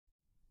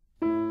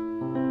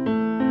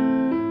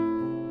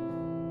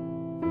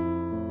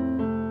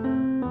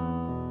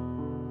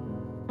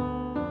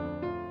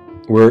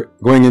we're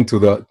going into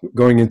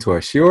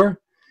our shiur,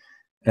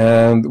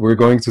 and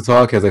we're going to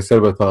talk, as I said,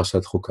 about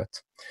Parashat Chukat.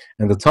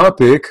 And the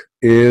topic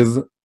is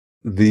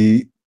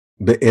the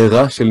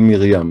Be'era shel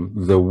Miriam,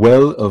 the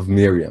well of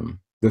Miriam.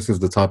 This is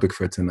the topic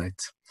for tonight.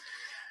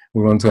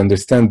 We want to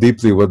understand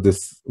deeply what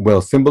this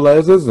well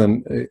symbolizes, and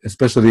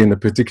especially in a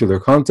particular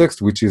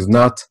context, which is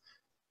not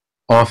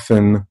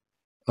often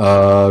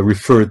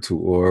referred to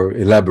or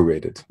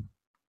elaborated.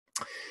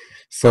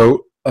 So,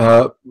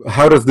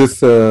 how is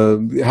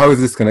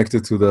this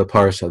connected to the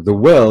Parsha? The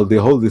well, they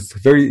hold this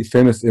very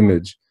famous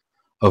image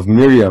of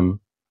Miriam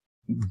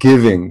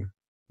giving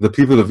the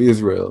people of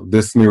Israel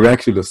this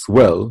miraculous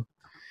well,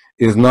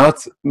 is not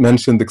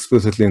mentioned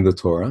explicitly in the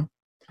Torah.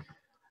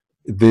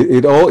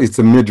 It's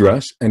a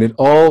midrash, and it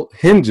all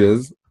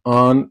hinges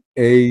on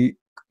two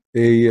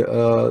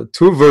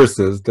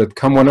verses that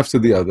come one after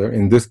the other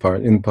in this part,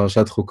 in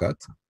Parashat Chukat.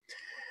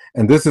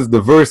 And this is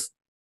the verse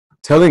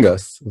telling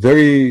us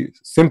very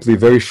simply,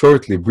 very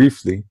shortly,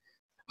 briefly,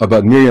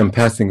 about Miriam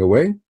passing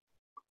away.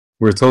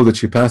 We're told that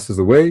she passes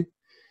away.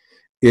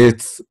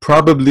 It's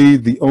probably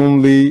the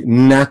only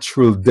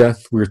natural death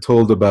we're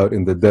told about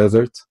in the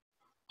desert.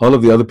 All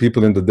of the other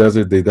people in the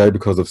desert, they die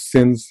because of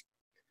sins,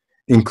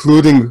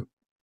 including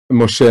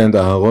Moshe and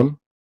Aaron,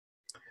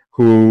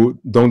 who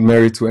don't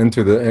marry to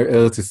enter the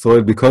Eretz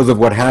Yisrael because of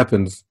what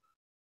happens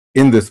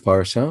in this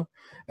parsha.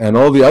 And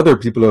all the other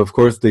people, of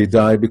course, they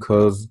die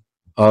because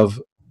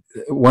of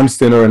one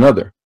sin or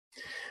another.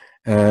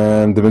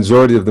 And the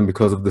majority of them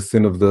because of the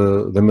sin of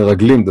the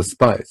Meraglim, the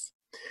spies.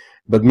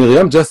 But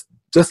Miriam just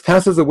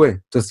passes away,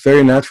 just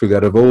very naturally,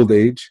 out of old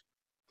age.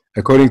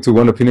 According to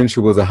one opinion, she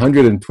was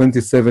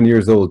 127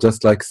 years old,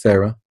 just like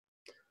Sarah,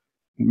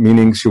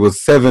 meaning she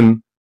was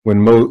 7 when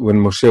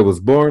Moshe was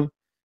born,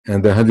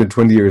 and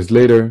 120 years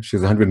later, she's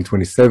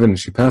 127, and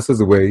she passes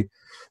away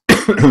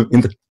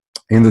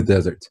in the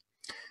desert.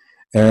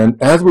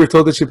 And as we're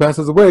told that she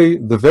passes away,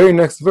 the very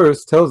next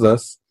verse tells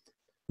us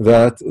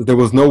that there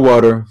was no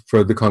water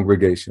for the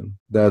congregation,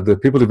 that the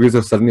people of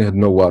Israel suddenly had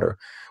no water.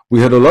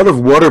 We had a lot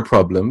of water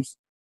problems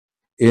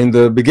in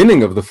the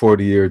beginning of the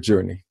 40-year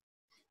journey,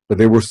 but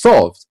they were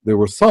solved. They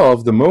were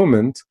solved the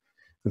moment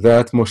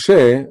that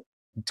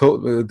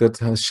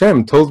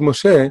Hashem told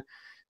Moshe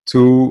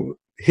to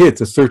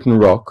hit a certain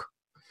rock,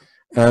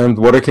 and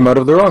water came out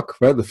of the rock,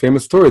 right? The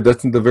famous story,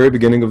 that's in the very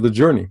beginning of the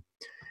journey.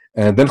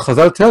 And then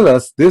Chazal tell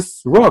us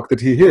this rock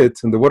that he hit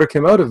and the water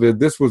came out of it,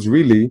 this was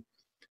really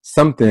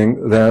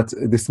something that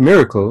this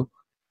miracle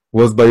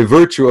was by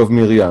virtue of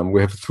Miriam.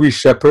 We have 3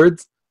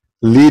 shepherds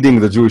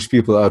leading the Jewish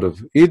people out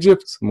of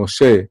Egypt,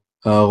 Moshe,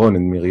 Aaron,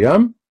 and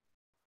Miriam.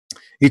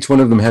 Each one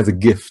of them has a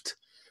gift.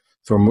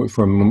 From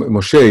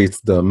Moshe,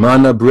 it's the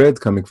manna bread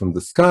coming from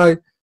the sky.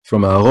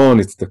 From Aaron,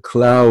 it's the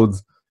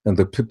clouds and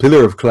the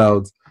pillar of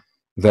clouds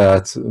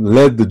that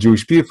led the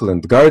Jewish people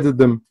and guarded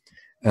them.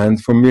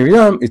 And from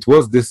Miriam, it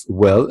was this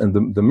well, and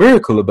the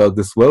miracle about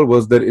this well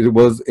was that it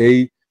was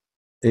a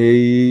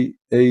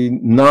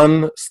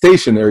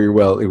non-stationary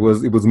well. It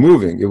was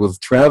moving. It was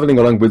traveling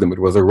along with them. It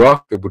was a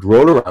rock that would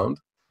roll around,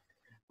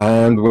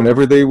 and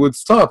whenever they would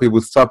stop, it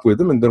would stop with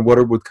them, and then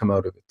water would come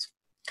out of it.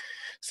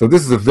 So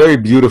this is a very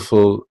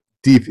beautiful,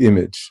 deep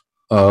image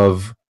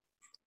of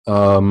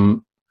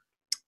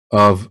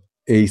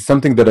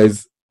something that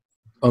is,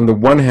 on the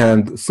one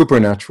hand,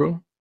 supernatural,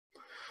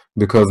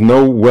 because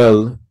no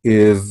well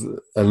is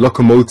a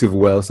locomotive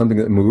well, something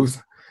that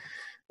moves.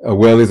 A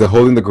well is a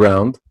hole in the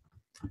ground.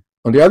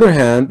 On the other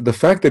hand, the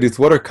fact that it's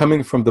water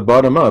coming from the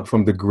bottom up,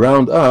 from the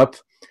ground up,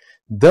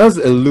 does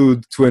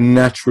allude to a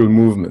natural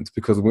movement,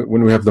 because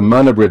when we have the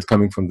manna bread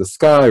coming from the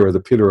sky, or the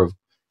pillar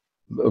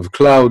of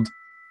cloud,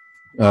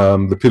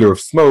 the pillar of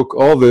smoke,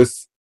 all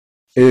this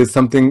is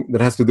something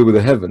that has to do with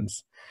the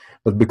heavens.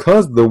 But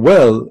because the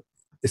well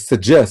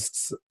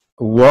suggests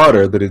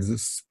water that is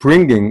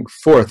springing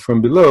forth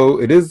from below,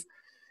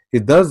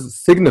 it does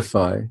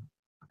signify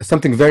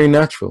something very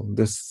natural,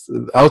 this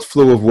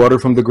outflow of water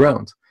from the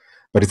ground.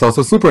 But it's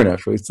also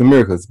supernatural. It's a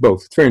miracle. It's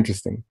both. It's very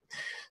interesting.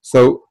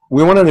 So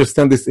we want to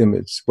understand this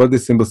image, what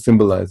this symbol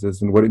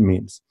symbolizes and what it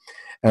means.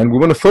 And we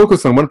want to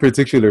focus on one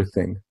particular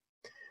thing.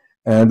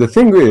 And the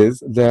thing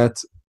is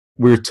that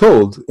we're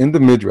told in the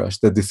Midrash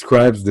that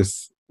describes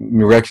this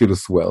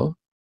miraculous well,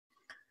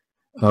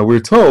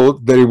 we're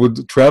told that it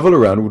would travel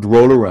around, it would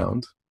roll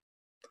around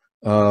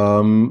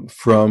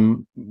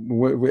from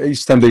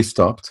each time they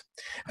stopped.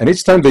 And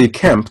each time they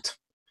camped,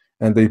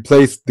 and they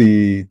placed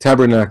the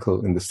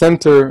tabernacle in the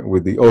center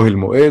with the Ohel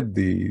Moed,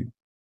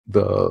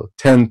 the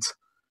tent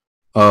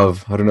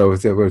of, I don't know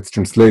where it's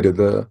translated,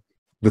 the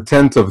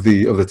tent of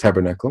the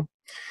tabernacle.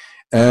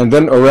 And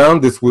then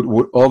around this would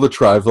all the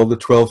tribes, all the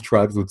 12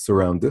 tribes would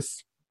surround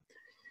this.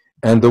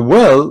 And the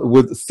well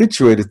would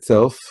situate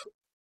itself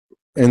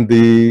in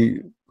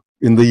the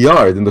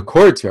yard, in the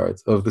courtyard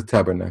of the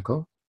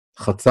tabernacle,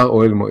 Chatzar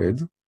Ohel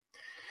Moed.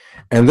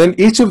 And then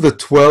each of the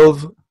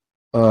 12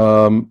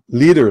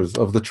 leaders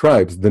of the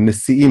tribes, the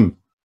Nesi'im,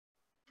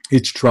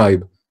 each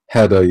tribe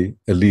had a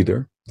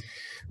leader,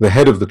 the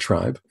head of the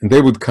tribe, and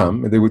they would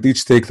come and they would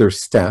each take their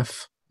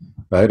staff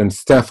right? And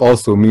staff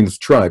also means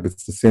tribe.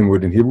 It's the same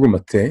word in Hebrew,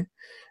 mateh.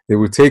 They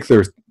would take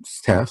their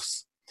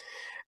staffs,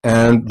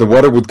 and the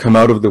water would come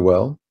out of the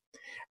well,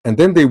 and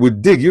then they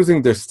would dig,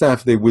 using their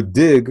staff, they would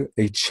dig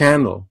a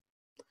channel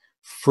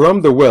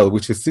from the well,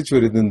 which is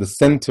situated in the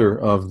center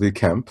of the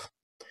camp,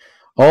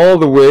 all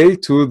the way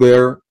to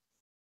their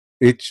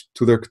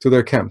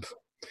camp.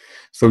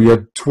 So you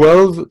had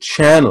 12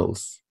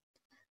 channels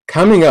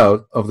coming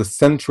out of the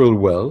central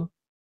well,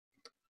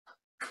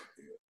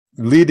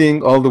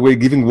 leading all the way,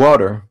 giving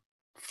water,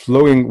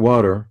 flowing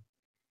water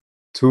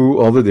to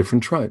all the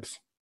different tribes.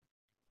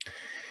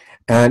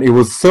 And it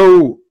was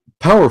so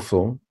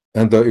powerful,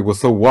 and it was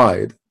so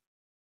wide,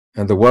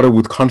 and the water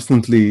would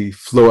constantly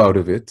flow out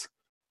of it,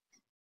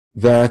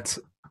 that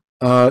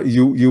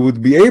you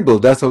would be able,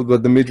 that's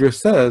what the Midrash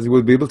says, you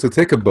would be able to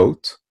take a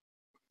boat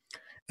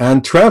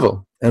and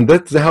travel. And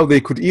that's how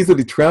they could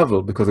easily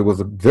travel, because it was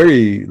a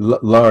very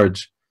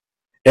large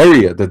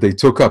area that they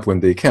took up when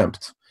they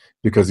camped.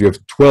 Because you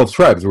have 12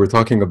 tribes, we're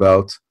talking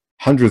about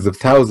hundreds of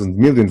thousands,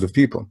 millions of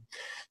people.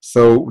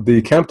 So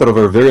they camped out of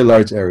a very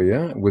large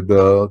area with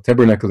the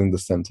tabernacle in the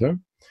center.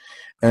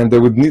 And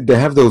they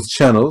have those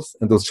channels,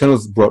 and those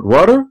channels brought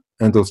water,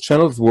 and those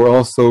channels were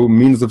also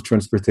means of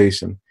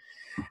transportation.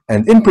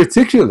 And in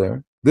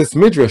particular, this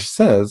Midrash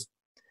says,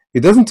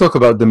 it doesn't talk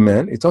about the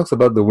men, it talks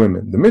about the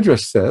women. The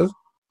Midrash says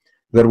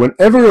that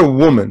whenever a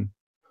woman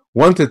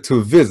wanted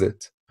to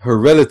visit her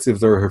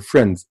relatives or her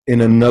friends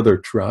in another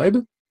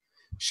tribe,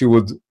 she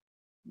would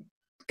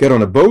get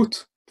on a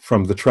boat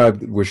from the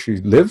tribe where she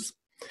lives,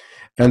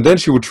 and then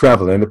she would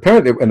travel. And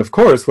apparently, and of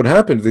course, what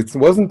happened, there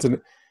wasn't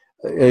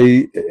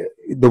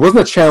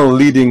a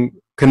channel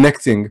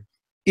connecting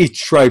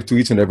each tribe to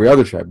each and every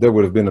other tribe. There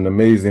would have been an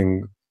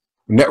amazing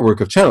network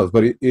of channels,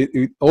 but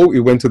it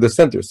went to the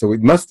center. So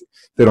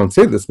they don't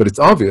say this, but it's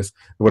obvious.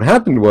 What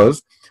happened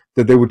was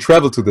that they would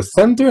travel to the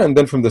center, and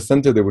then from the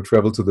center they would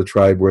travel to the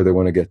tribe where they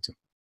want to get to.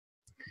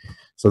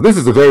 So this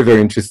is a very,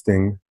 very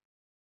interesting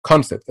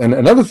concept. And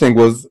another thing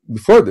was,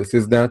 before this,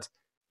 is that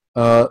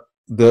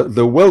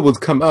the well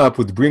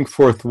would bring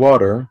forth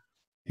water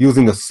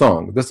using a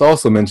song. That's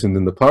also mentioned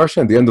in the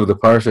Parsha. At the end of the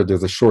Parsha,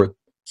 there's a short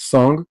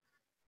song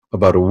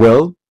about a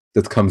well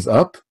that comes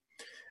up.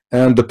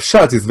 And the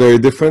pshat is very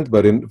different,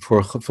 but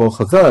for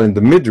Chazal, in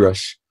the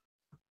Midrash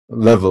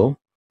level,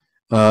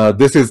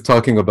 this is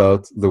talking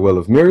about the well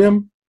of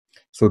Miriam.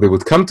 So they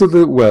would come to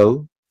the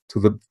well, to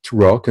the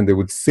rock, and they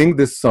would sing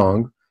this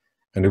song,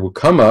 and it would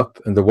come up,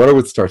 and the water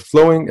would start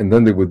flowing, and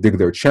then they would dig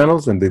their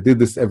channels, and they did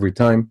this every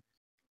time,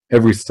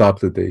 every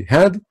stop that they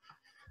had.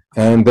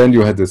 And then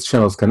you had these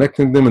channels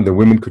connecting them, and the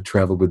women could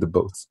travel with the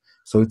boats.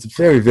 So it's a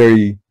very,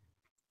 very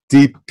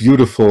deep,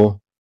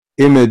 beautiful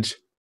image.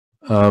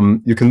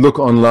 You can look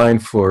online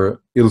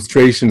for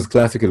illustrations,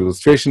 classical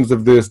illustrations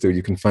of this, or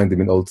you can find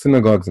them in old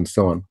synagogues and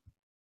so on.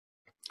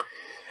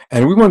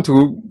 And we want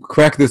to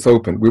crack this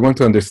open. We want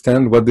to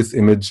understand what this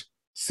image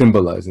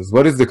symbolizes.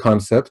 What is the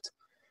concept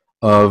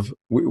of,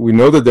 we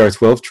know that there are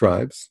 12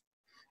 tribes,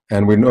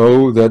 and we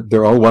know that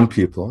they're all one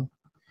people,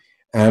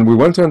 and we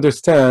want to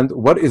understand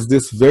what is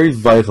this very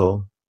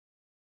vital,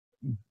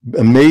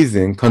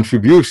 amazing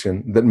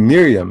contribution that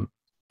Miriam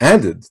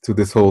added to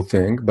this whole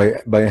thing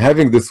by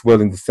having this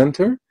well in the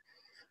center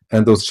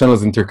and those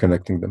channels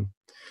interconnecting them.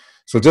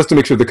 So just to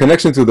make sure, the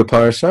connection to the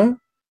Parsha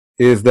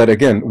is that,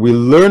 again, we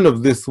learn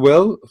of this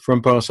well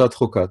from Parashat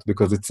Chukat,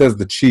 because it says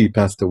that she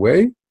passed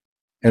away,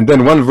 and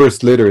then one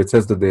verse later it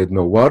says that they had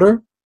no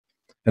water.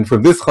 And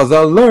from this,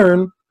 Chazal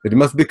learn that it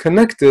must be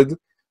connected.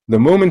 The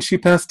moment she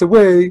passed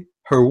away,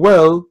 her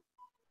well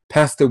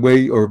passed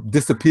away or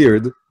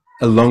disappeared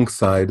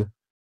alongside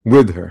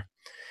with her.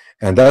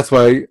 And that's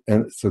why,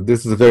 and so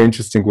this is a very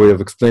interesting way of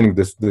explaining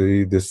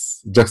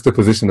this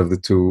juxtaposition of the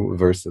two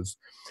verses.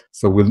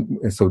 So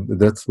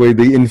that's why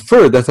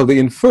that's how they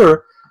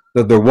infer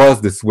that there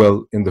was this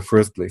well in the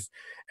first place.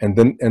 And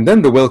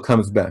then the well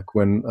comes back.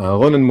 When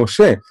Aaron and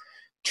Moshe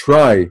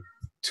try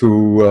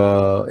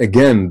to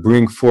again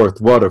bring forth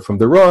water from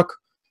the rock,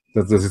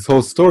 there's this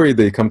whole story.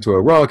 They come to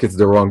a rock, it's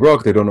the wrong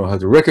rock, they don't know how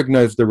to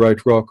recognize the right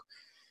rock,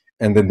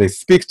 and then they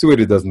speak to it,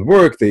 it doesn't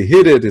work, they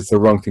hit it, it's the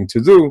wrong thing to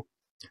do,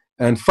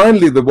 and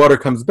finally the water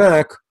comes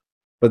back,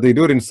 but they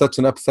do it in such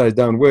an upside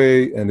down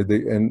way, and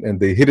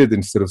they hit it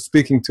instead of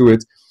speaking to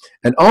it.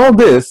 And all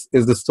this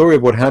is the story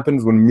of what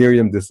happens when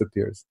Miriam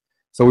disappears.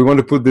 So we want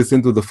to put this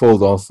into the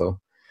fold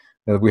also.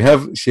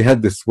 She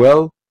had this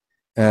well,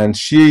 and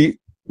she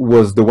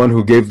was the one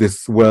who gave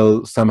this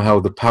well somehow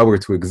the power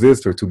to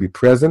exist or to be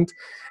present.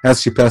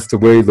 As she passed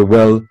away, the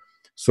well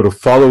sort of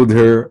followed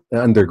her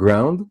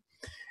underground,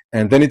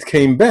 and then it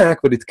came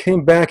back, but it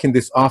came back in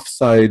this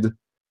offside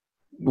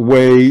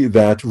way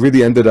that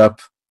really ended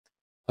up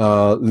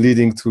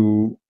leading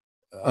to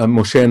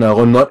Moshe and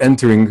Aaron not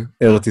entering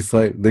Eretz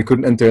Israel. They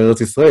couldn't enter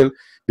Eretz Israel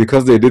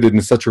because they did it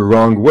in such a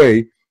wrong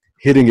way,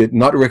 hitting it,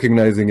 not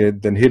recognizing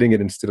it, then hitting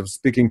it instead of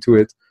speaking to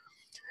it.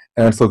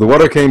 And so the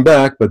water came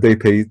back, but they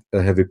paid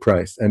a heavy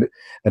price. And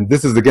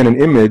this is again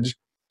an image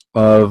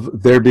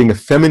of there being a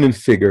feminine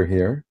figure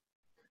here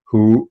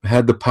who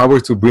had the power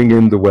to bring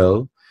in the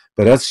well,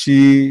 that as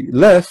she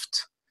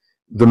left,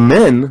 the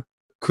men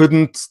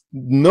didn't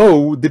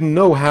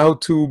know how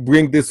to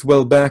bring this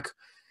well back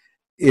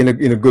in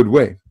a good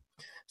way.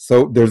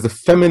 So there's a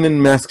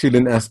feminine,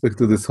 masculine aspect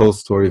to this whole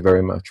story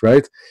very much,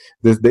 right?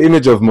 There's the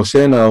image of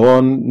Moshe and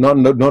Aaron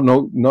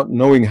not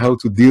knowing how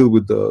to deal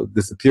with the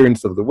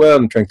disappearance of the well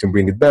and trying to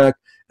bring it back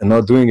and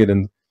not doing it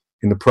in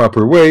the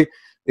proper way.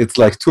 It's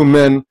like two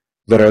men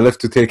that are left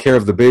to take care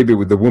of the baby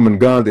with the woman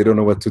gone. They don't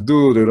know what to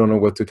do. They don't know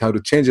how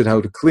to change it,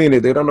 how to clean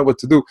it. They don't know what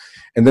to do.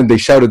 And then they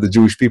shout at the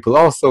Jewish people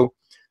also.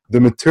 The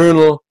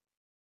maternal,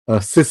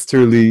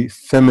 sisterly,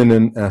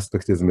 feminine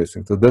aspect is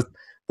missing. So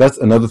that's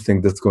another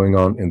thing that's going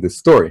on in this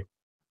story.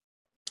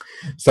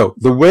 So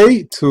the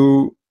way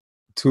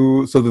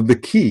the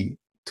key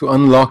to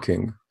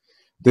unlocking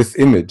this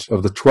image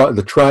of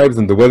the tribes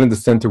and the well in the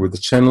center with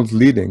the channels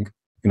leading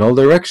in all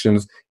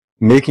directions,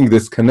 making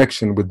this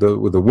connection with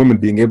the woman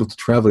being able to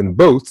travel in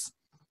boats,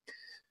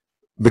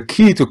 the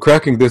key to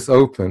cracking this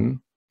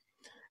open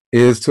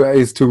is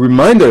to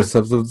remind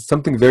ourselves of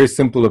something very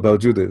simple about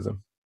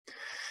Judaism.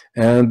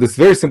 And this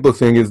very simple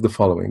thing is the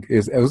following,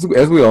 is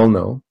as we all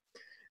know,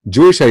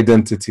 Jewish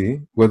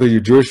identity, whether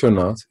you're Jewish or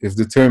not, is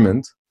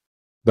determined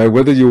by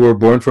whether you were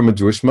born from a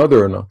Jewish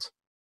mother or not.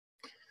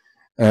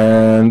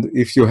 And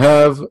if you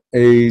have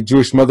a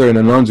Jewish mother and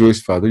a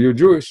non-Jewish father,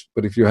 you're Jewish.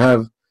 But if you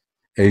have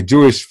a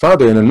Jewish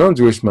father and a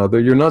non-Jewish mother,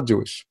 you're not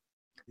Jewish.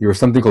 You're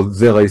something called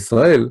Zera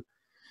Israel,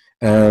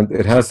 and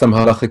it has some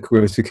halachic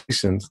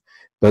ramifications.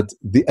 But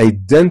the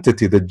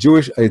identity, the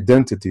Jewish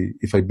identity,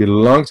 if I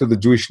belong to the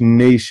Jewish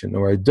nation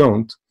or I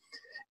don't,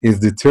 is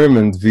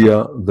determined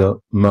via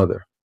the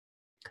mother,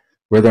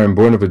 whether I'm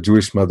born of a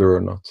Jewish mother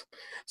or not.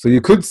 So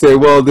you could say,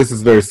 well, this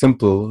is very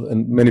simple,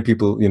 and many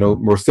people,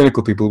 more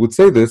cynical people would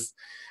say this.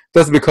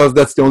 That's because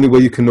that's the only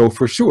way you can know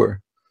for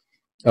sure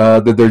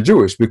that they're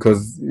Jewish,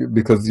 because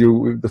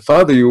the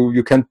father,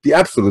 you can't be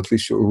absolutely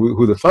sure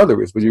who the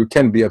father is, but you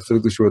can be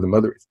absolutely sure who the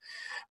mother is.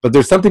 But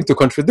there's something to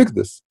contradict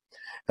this.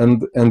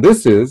 And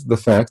this is the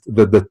fact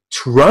that the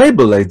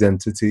tribal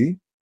identity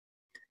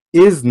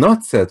is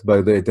not set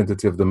by the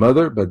identity of the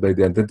mother, but by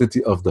the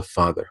identity of the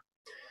father.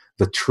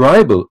 The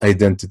tribal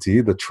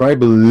identity, the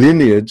tribal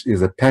lineage,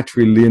 is a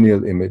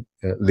patrilineal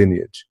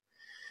lineage.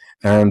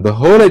 And the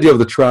whole idea of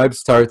the tribe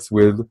starts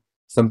with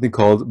something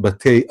called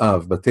Batei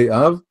Av. Batei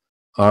Av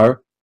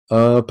are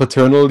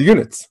paternal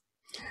units.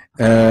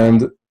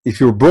 And if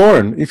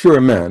you're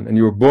a man and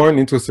you're born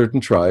into a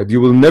certain tribe,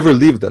 you will never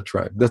leave that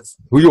tribe. That's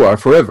who you are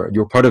forever.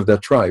 You're part of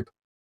that tribe.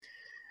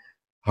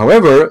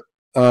 However,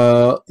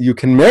 you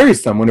can marry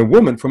someone, a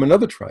woman, from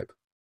another tribe.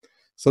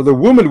 So the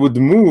woman would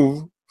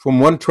move from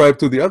one tribe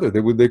to the other.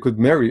 They could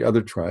marry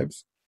other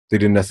tribes. They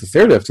didn't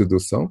necessarily have to do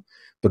so,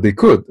 but they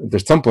could.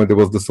 At some point, there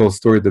was this whole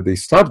story that they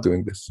stopped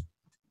doing this.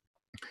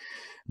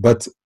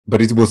 But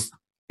it was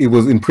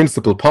in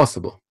principle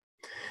possible.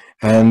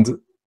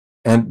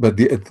 But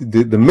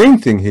the main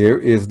thing here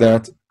is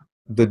that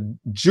the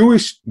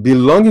Jewish,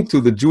 belonging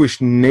to the Jewish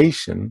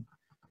nation,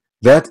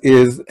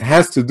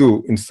 has to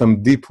do in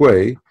some deep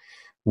way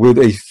with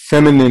a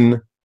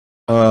feminine,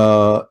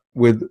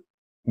 with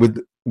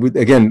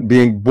again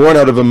being born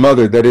out of a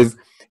mother. That is,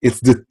 it's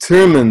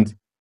determined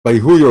by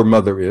who your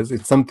mother is.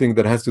 It's something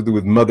that has to do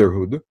with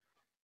motherhood,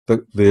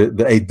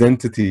 the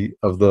identity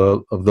of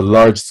the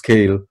large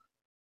scale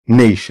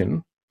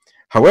nation.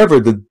 However,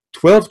 the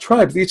 12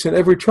 tribes, each and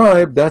every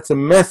tribe, that's a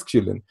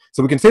masculine.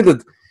 So we can say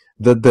that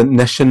the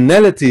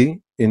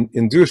nationality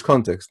in Jewish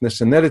context,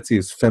 nationality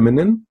is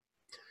feminine,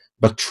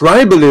 but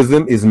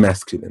tribalism is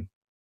masculine,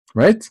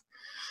 right?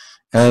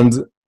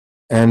 And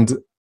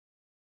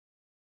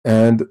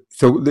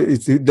so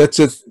let's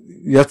just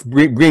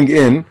bring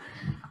in.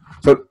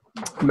 So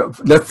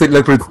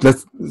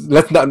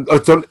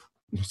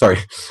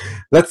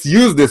let's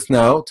use this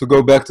now to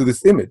go back to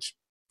this image.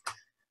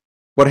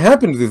 What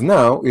happens is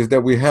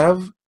that we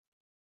have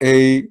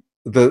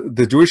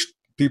the Jewish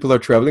people are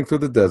traveling through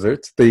the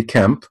desert. They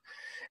camp,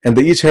 and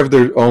they each have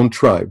their own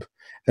tribe.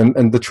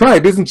 And the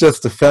tribe isn't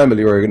just a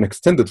family or an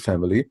extended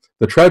family.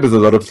 The tribe is a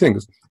lot of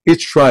things.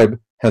 Each tribe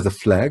has a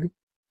flag.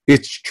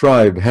 Each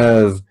tribe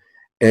has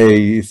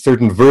a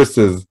certain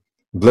verses,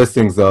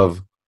 blessings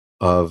of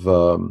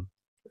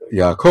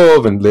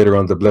Yaakov, and later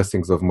on the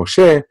blessings of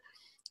Moshe,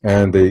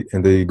 and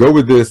they go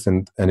with this,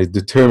 and it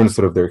determines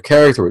sort of their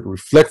character. It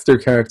reflects their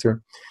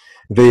character.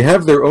 They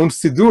have their own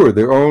siddur,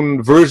 their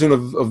own version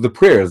of the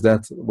prayers.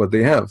 That's what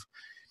they have.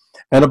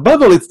 And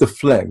above all, it's the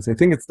flags. I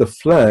think it's the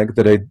flag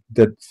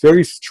that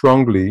very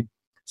strongly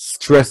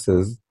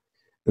stresses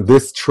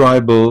this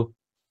tribal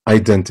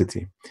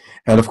identity.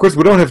 And of course,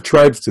 we don't have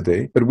tribes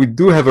today, but we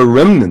do have a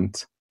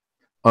remnant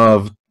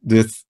of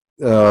this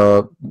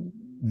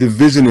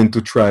division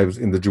into tribes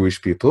in the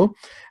Jewish people.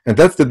 And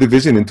that's the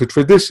division into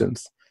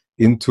traditions,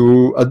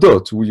 into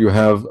adot, where you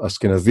have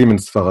Ashkenazim and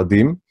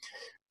Sfaradim,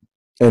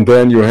 and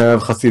then you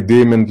have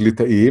Hasidim and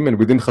Litaim, and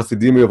within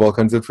Hasidim you have all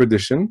kinds of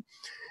tradition.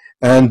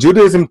 And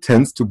Judaism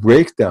tends to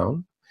break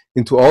down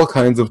into all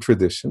kinds of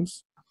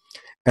traditions.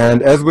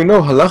 And as we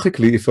know,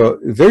 halachically,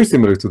 very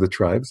similar to the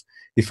tribes,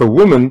 if a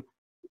woman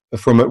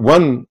from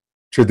one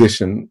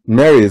tradition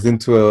marries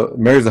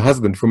a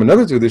husband from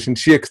another tradition,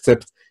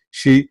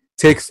 she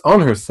takes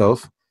on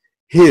herself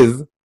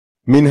his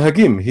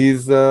minhagim,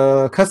 his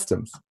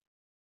customs.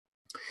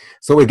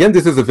 So again,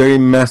 this is a very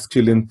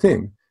masculine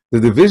thing. The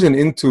division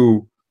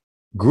into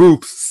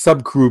groups,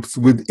 subgroups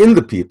within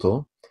the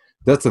people,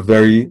 that's a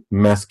very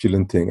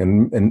masculine thing.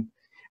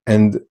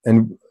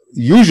 And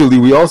usually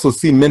we also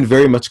see men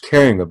very much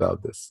caring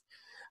about this,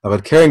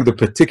 about carrying the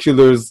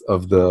particulars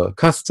of the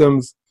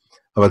customs,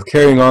 about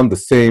carrying on the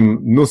same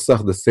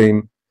nusach, the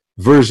same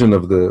version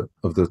of the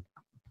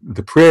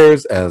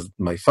prayers as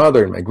my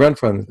father and my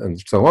grandfather and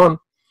so on.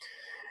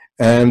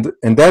 And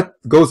that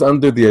goes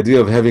under the idea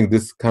of having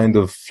this kind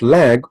of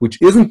flag,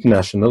 which isn't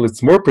national.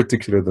 It's more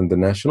particular than the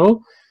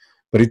national,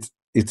 but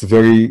it's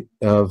very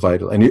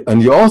vital.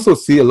 And you also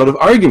see a lot of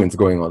arguments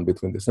going on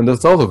between this, and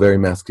that's also very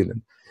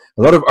masculine.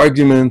 A lot of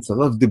arguments, a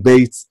lot of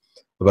debates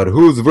about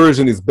whose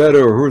version is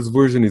better, or whose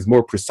version is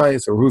more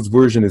precise, or whose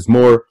version is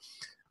more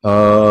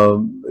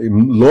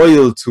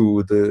loyal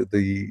to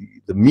the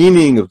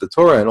meaning of the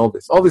Torah, and all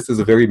this. All this is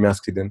a very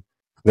masculine,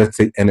 let's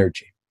say,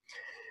 energy.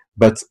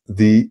 But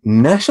the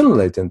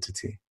national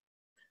identity,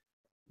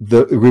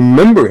 the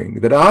remembering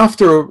that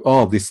after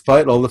all,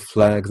 despite all the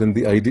flags and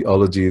the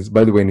ideologies,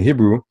 by the way, in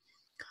Hebrew,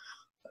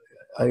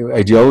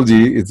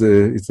 ideology is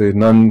a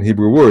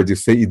non-Hebrew word. You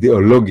say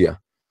ideologia.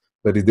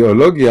 But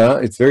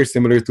ideologia, it's very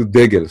similar to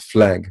degel,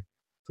 flag.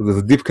 So there's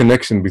a deep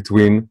connection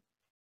between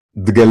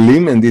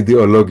dgalim and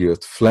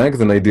ideologiot, flags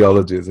and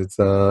ideologies.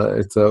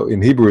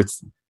 In Hebrew,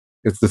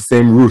 it's the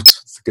same root.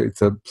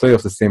 It's a play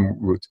of the same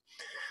root.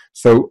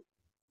 So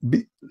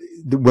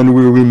when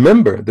we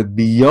remember that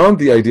beyond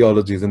the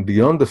ideologies and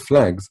beyond the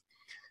flags,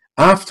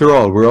 after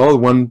all, we're all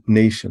one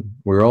nation.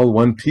 We're all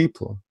one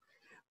people.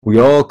 We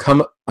all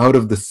come out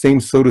of the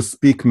same, so to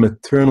speak,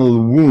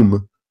 maternal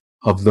womb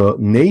of the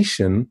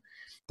nation.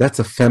 That's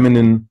a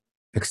feminine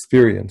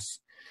experience,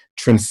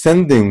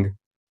 transcending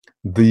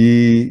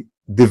the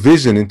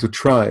division into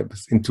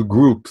tribes, into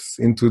groups,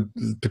 into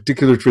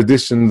particular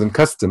traditions and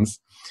customs,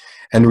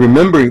 and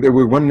remembering that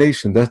we're one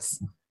nation.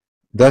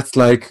 That's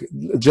like,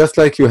 just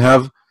like you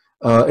have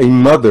a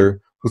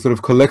mother who sort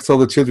of collects all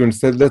the children and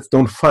said, let's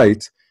don't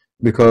fight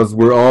because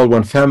we're all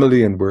one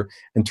family, and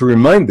to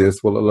remind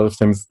this, well, a lot of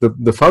times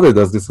the father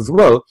does this as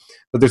well,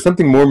 but there's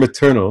something more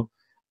maternal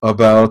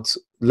about,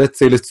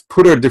 let's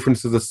put our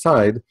differences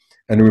aside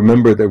and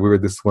remember that we're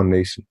this one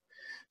nation.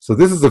 So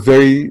this is a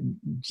very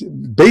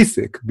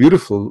basic,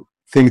 beautiful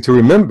thing to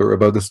remember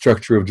about the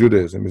structure of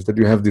Judaism, is that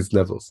you have these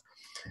levels.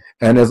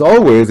 And as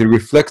always, it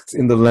reflects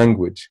in the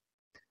language.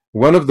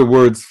 One of the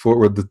words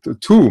or the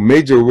two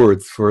major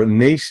words for a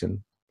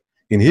nation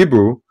in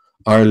Hebrew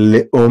are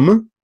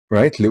le'om,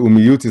 right?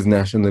 Le'umiyut is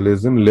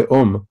nationalism.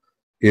 Le'om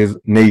is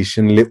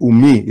nation.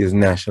 Le'umi is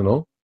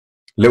national.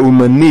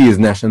 Le'umani is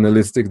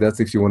nationalistic. That's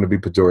if you want to be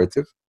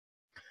pejorative.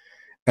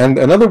 And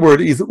another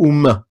word is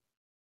ummah.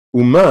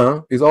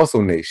 Ummah is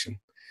also nation.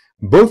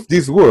 Both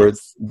these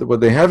words, what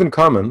they have in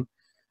common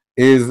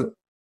is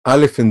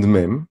aleph and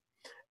mem,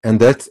 and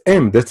that's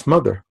em, that's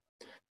mother.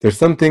 There's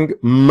something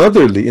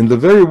motherly in the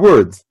very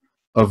words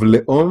of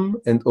le'om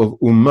and of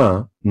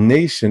ummah.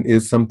 Nation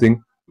is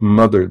something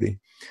motherly.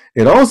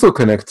 It also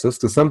connects us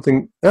to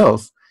something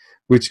else,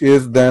 which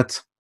is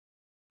that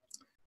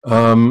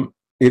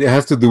it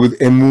has to do with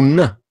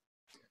emunah.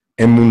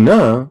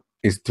 Emunah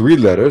is 3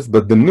 letters,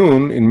 but the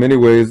nun in many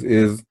ways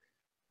is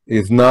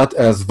not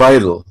as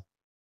vital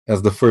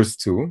as the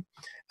first 2.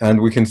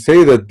 And we can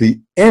say that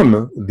the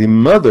em, the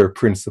mother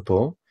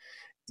principle,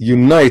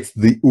 unites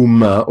the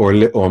ummah or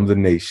le'om, the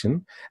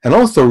nation, and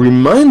also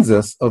reminds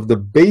us of the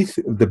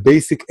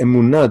basic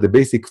emunah, the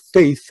basic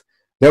faith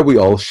that we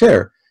all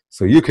share.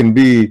 So you can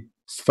be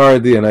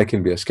Sephardi and I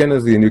can be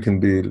Ashkenazi, and you can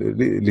be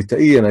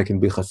Litai and I can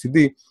be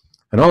Hasidi,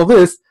 and all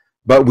this,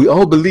 but we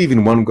all believe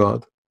in one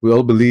God. We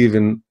all believe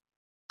in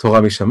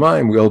Torah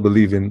Mishamayim. We all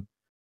believe in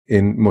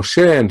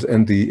Moshe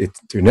and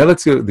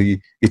the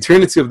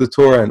eternity of the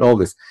Torah and all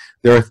this.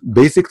 There are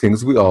basic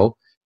things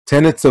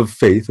tenets of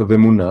faith, of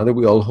emunah, that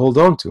we all hold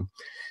on to.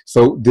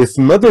 So this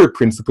mother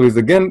principle is,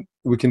 again,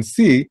 we can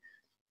see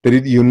that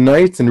it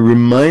unites and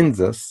reminds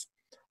us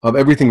of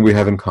everything we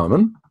have in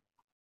common.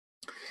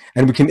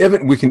 And we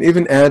can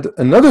even add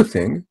another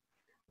thing,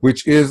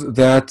 which is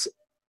that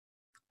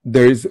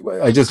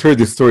I just heard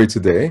this story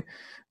today,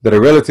 that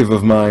a relative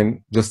of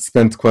mine just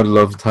spent quite a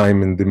lot of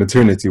time in the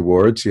maternity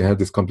ward. She had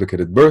this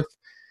complicated birth,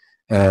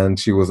 and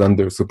she was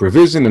under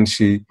supervision, and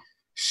she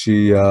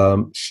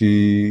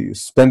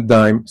spent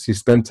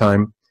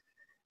time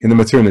in the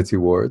maternity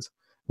ward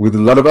with a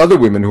lot of other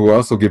women who were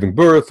also giving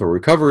birth or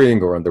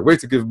recovering or on their way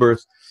to give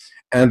birth.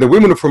 And the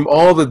women are from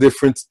all the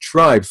different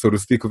tribes, so to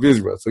speak, of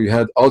Israel. So you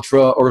had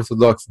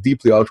ultra-Orthodox,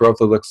 deeply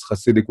ultra-Orthodox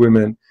Hasidic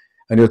women,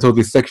 and you had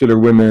totally secular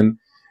women,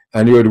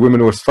 and you had women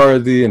who were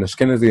Sephardi and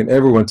Ashkenazi and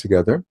everyone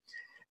together.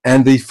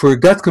 And they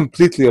forgot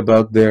completely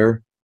about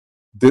their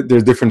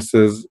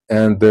differences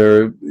and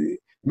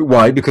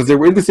why? Because they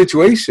were in the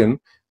situation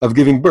of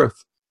giving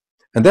birth.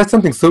 And that's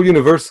something so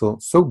universal,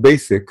 so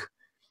basic.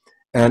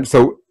 And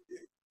so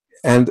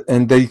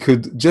and they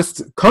could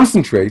just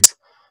concentrate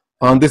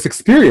on this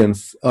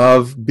experience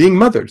of being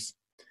mothers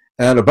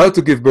and about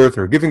to give birth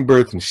or giving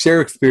birth and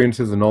share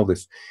experiences and all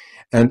this.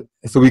 And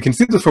so we can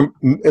see that from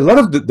a lot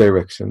of the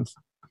directions,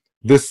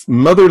 this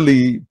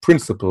motherly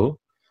principle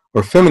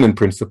or feminine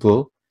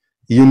principle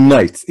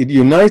unites. It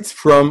unites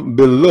from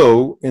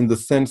below in the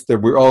sense that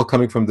we're all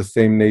coming from the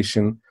same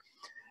nation,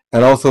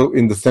 and also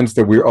in the sense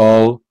that we're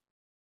all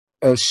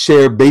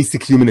share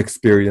basic human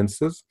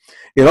experiences.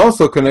 It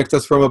also connects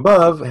us from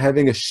above,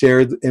 having a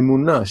shared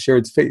emunah,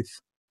 shared faith.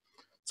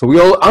 So we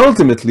all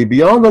ultimately,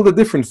 beyond all the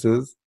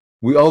differences,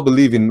 we all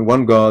believe in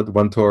one God,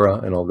 one Torah,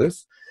 and all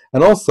this.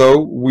 And also,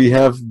 we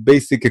have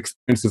basic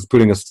experiences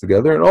putting us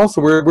together. And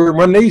also, we're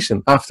one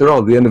nation, after all,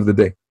 at the end of the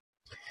day.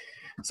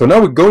 So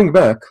now we're going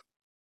back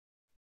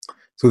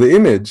to the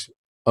image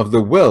of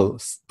the well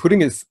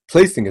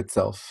placing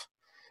itself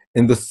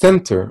in the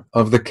center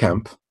of the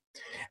camp.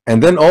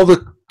 And then all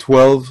the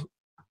 12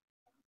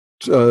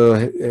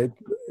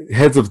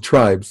 heads of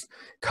tribes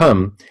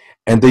come,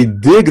 and they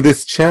dig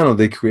this channel,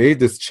 they create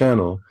this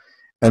channel,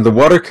 and the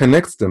water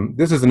connects them.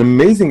 This is an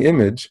amazing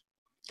image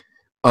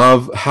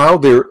of how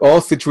they're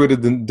all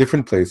situated in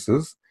different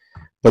places,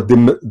 but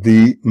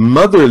the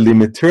motherly,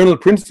 maternal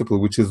principle,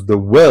 which is the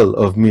well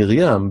of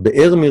Miriam,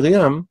 Be'er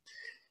Miriam,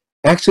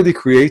 actually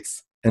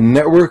creates a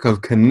network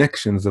of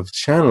connections, of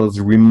channels,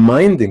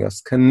 reminding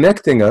us,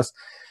 connecting us,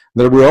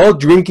 that we're all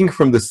drinking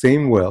from the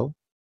same well,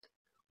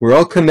 we're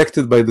all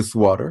connected by this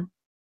water,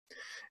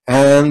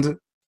 and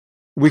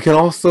we can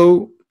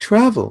also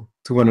travel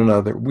to one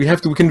another. We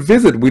can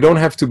visit. We don't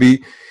have to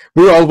be,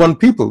 we're all one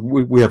people.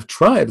 We have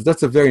tribes.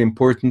 That's a very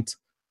important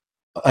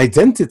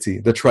identity,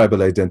 the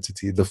tribal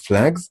identity, the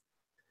flags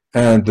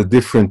and the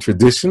different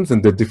traditions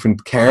and the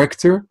different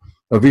character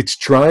of each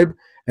tribe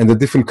and the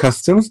different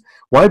customs.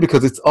 Why?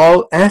 Because it's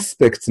all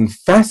aspects and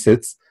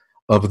facets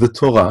of the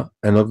Torah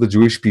and of the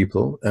Jewish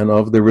people and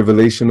of the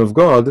revelation of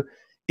God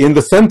in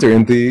the center,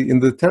 in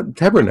the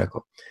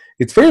tabernacle.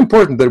 It's very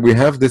important that we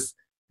have this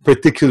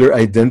particular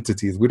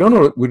identities. We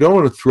don't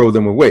want to throw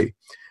them away,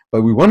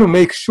 but we want to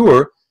make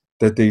sure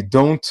that they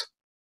don't,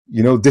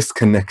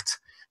 disconnect.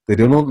 They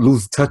don't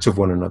lose touch of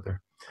one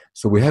another.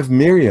 So we have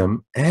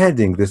Miriam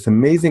adding this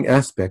amazing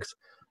aspect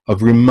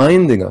of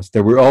reminding us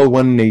that we're all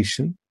one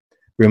nation,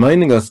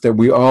 reminding us that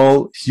we're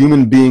all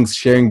human beings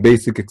sharing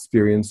basic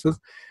experiences,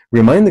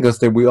 reminding us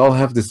that we all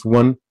have this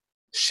one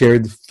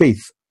shared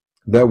faith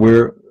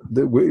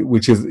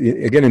which is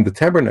again in the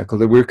tabernacle,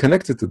 that we're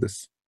connected to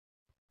this.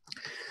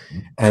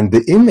 And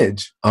the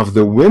image of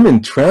the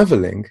women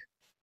traveling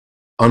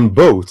on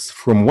boats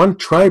from one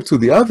tribe to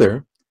the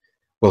other,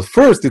 well,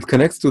 first it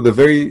connects to the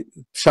very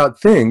short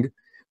thing,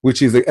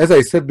 which is, as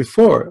I said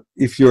before,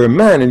 if you're a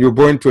man and you're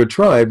born to a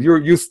tribe,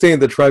 you stay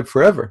in the tribe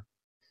forever.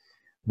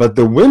 But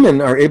the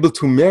women are able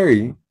to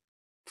marry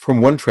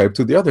from one tribe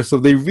to the other, so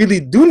they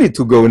really do need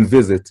to go and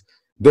visit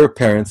their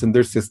parents and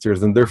their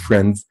sisters and their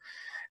friends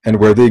and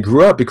where they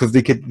grew up, because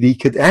they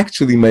could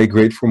actually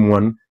migrate from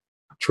one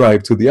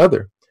tribe to the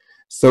other.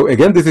 So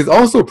again, this is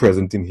also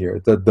present in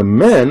here, that the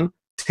men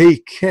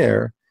take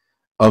care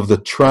of the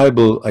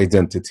tribal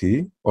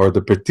identity or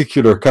the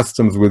particular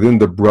customs within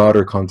the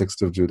broader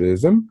context of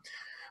Judaism,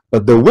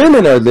 but the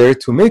women are there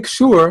to make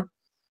sure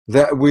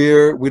that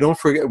we don't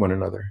forget one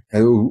another,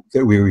 and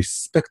that we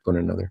respect one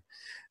another,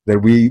 that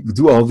we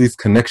do all these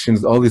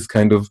connections, all this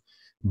kind of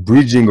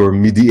bridging or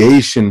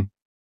mediation,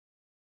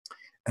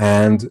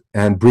 and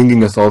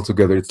bringing us all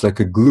together. It's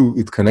like a glue,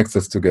 it connects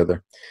us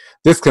together.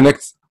 This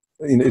connects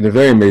in a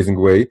very amazing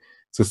way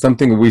to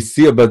something we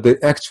see about the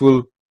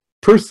actual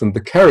person, the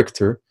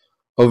character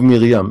of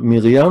Miriam.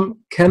 Miriam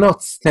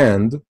cannot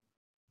stand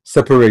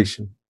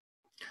separation.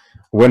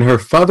 When her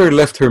father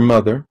left her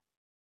mother,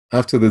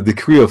 after the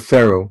decree of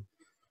Pharaoh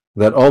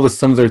that all the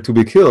sons are to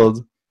be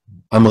killed,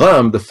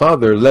 Amram, the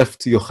father,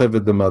 left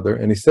Yocheved, the mother,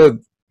 and he said,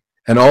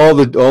 and all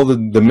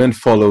the men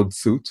followed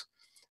suit.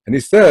 And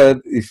he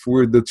said, if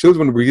the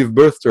children we give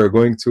birth to are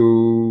going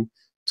to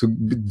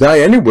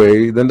die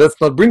anyway, then let's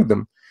not bring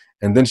them.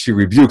 And then she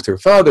rebuked her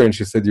father, and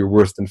she said, you're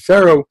worse than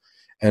Pharaoh.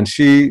 And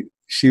she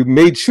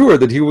made sure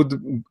that he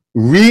would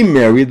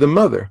remarry the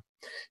mother.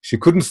 She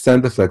couldn't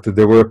stand the fact that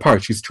they were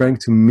apart. She's trying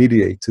to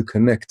mediate, to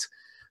connect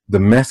the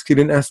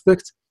masculine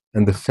aspect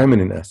and the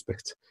feminine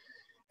aspect.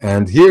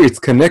 And here it's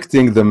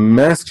connecting the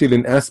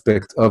masculine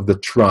aspect of the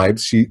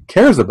tribes she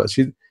cares about.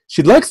 She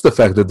likes the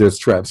fact that there's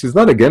tribes. She's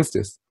not against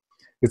this.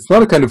 It's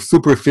not a kind of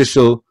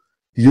superficial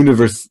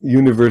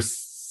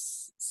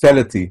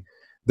universality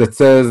that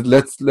says,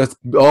 let's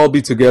all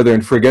be together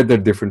and forget their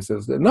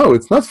differences. No,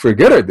 it's not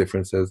forget our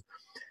differences.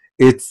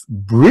 It's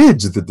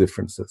bridge the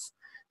differences.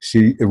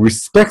 She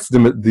respects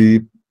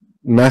the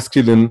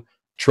masculine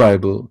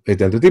tribal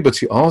identity, but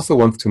she also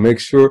wants to make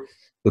sure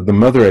that the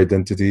mother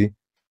identity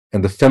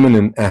and the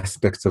feminine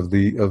aspects of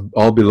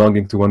all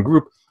belonging to one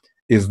group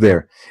is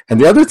there. And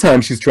the other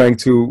time she's trying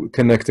to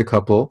connect a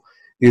couple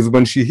is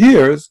when she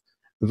hears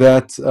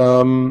that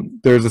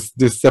there's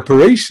this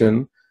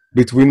separation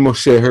between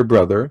Moshe, her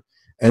brother,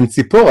 and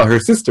Tzipporah, her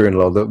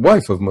sister-in-law, the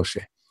wife of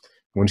Moshe.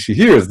 When she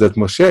hears that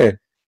Moshe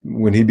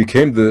when he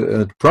became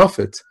the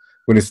prophet,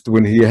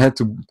 when he had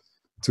to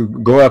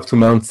go up to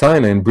Mount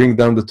Sinai and bring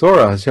down the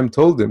Torah, Hashem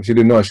told him, she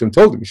didn't know Hashem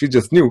told him, she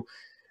just knew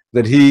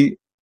that he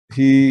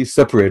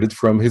separated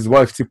from his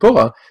wife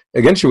Tzipporah.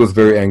 Again, she was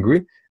very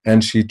angry,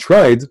 and she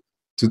tried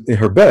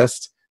her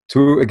best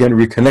to again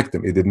reconnect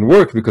them. It didn't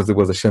work because it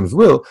was Hashem's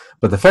will,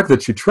 but the fact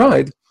that she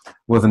tried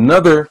was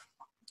another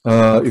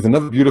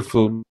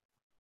beautiful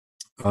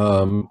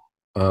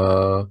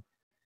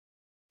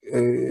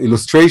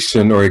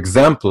illustration or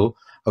example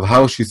of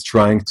how she's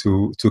trying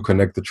to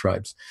connect the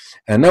tribes.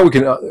 And now we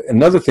can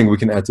another thing we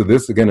can add to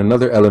this, again,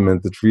 another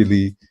element that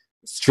really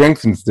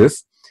strengthens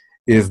this,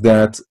 is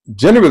that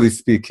generally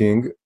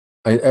speaking,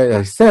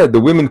 I said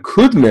the women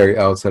could marry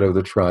outside of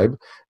the tribe.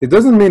 It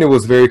doesn't mean it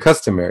was very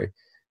customary.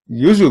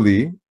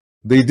 Usually,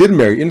 they did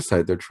marry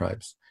inside their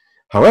tribes.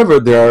 However,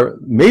 there are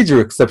major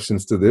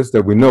exceptions to this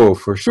that we know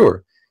for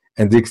sure.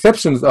 And the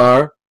exceptions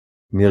are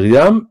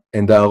Miriam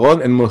and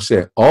Aaron and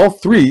Moshe. All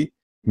three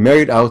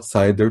married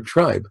outside their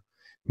tribe.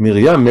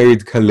 Miriam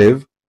married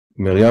Kalev.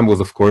 Miriam was,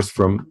 of course,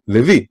 from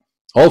Levi.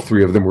 All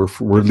three of them were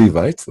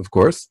Levites, of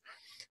course.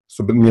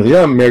 So, but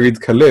Miriam married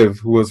Kalev,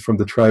 who was from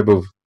the tribe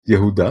of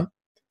Yehuda.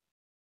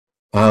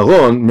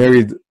 Aaron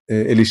married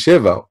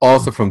Elisheva,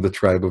 also from the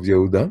tribe of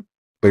Yehuda,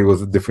 but he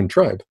was a different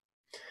tribe.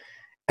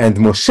 And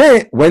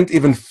Moshe went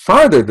even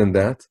farther than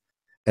that,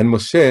 and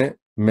Moshe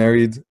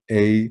married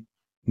a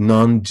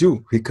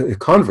non-Jew, a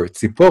convert,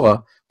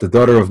 Tzipporah, the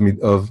daughter of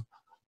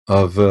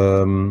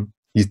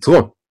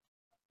Yitro.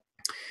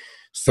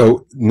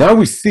 So now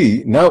we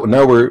see, now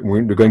we're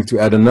going to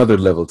add another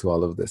level to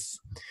all of this.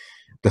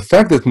 The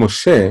fact that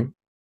Moshe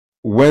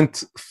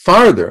went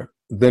farther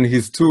than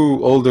his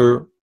two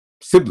older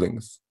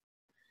siblings.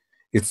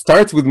 It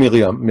starts with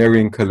Miriam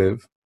marrying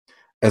Kalev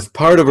as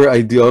part of her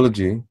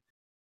ideology,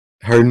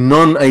 her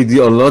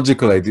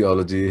non-ideological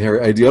ideology, her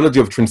ideology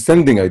of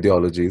transcending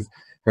ideologies,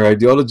 her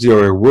ideology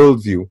or her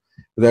worldview,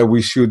 that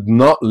we should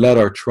not let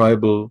our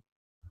tribal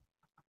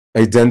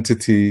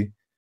identity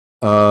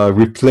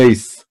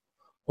replace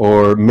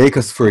or make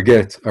us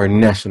forget our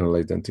national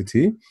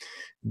identity.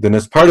 Then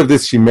as part of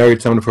this, she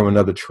married someone from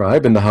another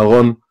tribe, and the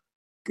Aaron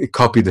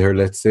copied her,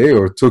 let's say,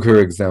 or took her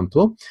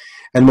example.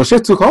 And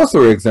Moshe took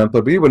also her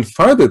example, but he went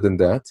farther than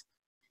that,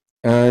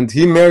 and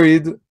he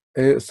married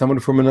someone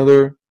from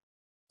another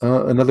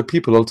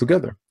people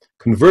altogether,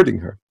 converting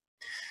her.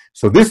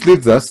 So this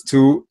leads us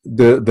to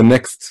the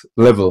next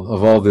level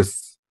of all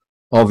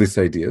these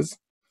ideas.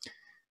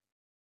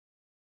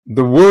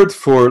 The word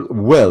for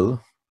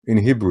well in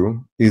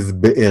Hebrew is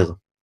be'er.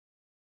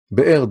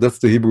 Be'er, that's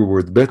the Hebrew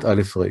word, bet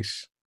aleph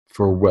resh,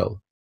 for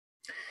well.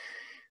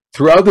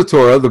 Throughout the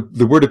Torah,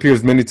 the word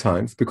appears many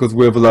times because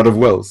we have a lot of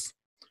wells.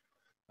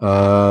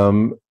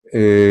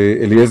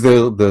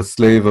 Eliezer, the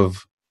slave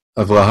of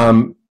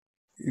Abraham,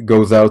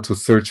 goes out to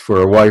search for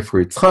a wife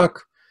for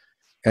Yitzchak,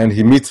 and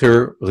he meets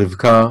her,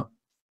 Rivka,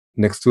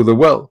 next to the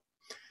well.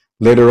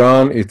 Later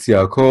on, it's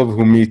Yaakov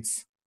who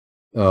meets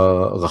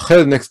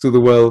Rachel next to the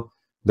well.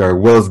 There are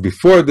wells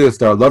before this.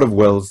 There are a lot of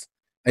wells.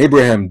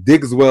 Abraham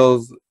digs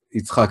wells.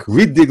 Yitzchak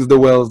redigs the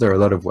wells. There are a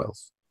lot of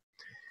wells.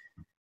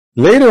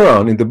 Later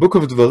on, in the book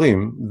of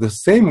Dvarim, the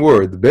same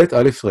word, bet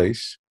aleph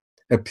resh,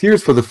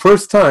 appears for the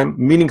first time,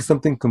 meaning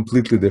something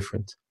completely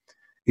different.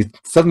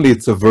 Suddenly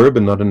it's a verb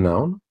and not a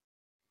noun.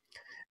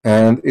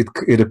 And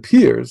it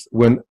appears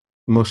when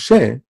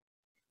Moshe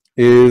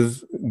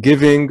is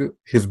giving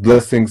his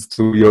blessings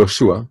to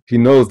Yoshua. He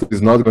knows that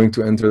he's not going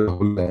to enter the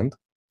Holy Land.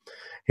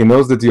 He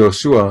knows that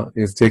Yoshua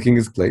is taking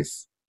his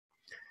place.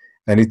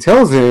 And he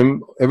tells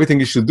him everything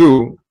he should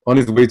do on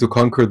his way to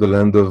conquer the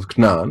land of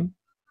Canaan.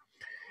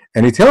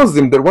 And he tells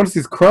him that once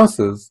he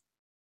crosses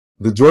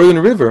the Jordan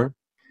River,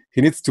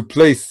 he needs to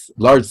place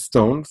large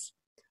stones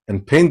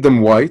and paint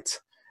them white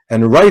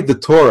and write the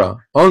Torah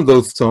on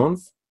those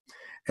stones.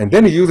 And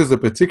then he uses a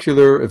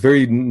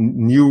very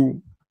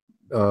new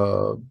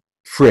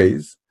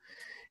phrase.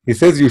 He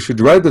says you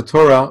should write the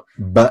Torah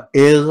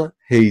ba'er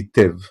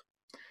heitev.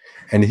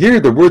 And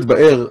here the word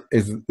ba'er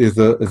is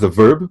a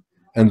verb,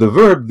 and the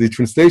verb, the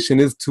translation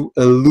is to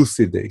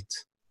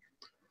elucidate.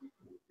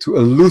 To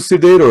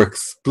elucidate or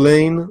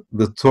explain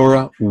the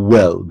Torah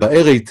well.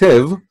 Ba'er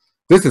heitev,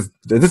 this is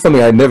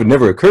something that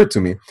never occurred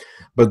to me,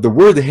 but the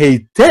word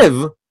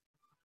heitev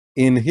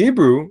in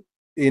Hebrew,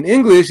 in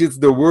English, it's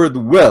the word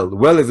well.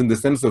 Well is in the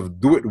sense of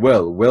do it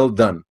well, well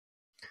done.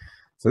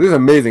 So this is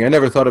amazing. I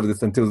never thought of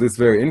this until this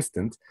very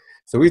instant.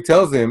 So he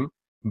tells him,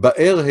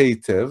 ba'er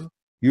heitev,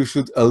 you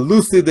should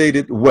elucidate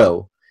it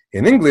well.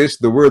 In English,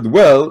 the word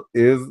well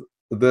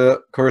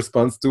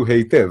corresponds to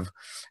heitev.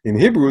 In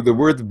Hebrew, the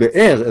word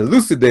be'er,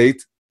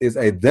 elucidate, is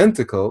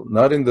identical,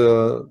 not in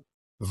the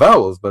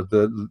vowels, but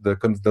the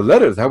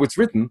letters, how it's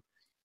written,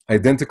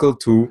 identical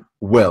to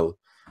well.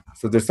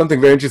 So there's something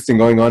very interesting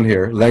going on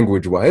here,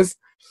 language-wise.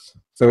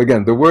 So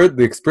again,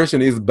 the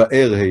expression is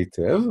ba'er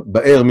heitev.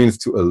 Ba'er means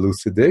to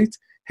elucidate.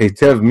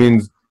 Heitev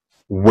means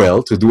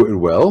well, to do it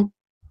well.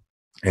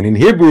 And in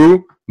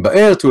Hebrew,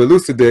 ba'er, to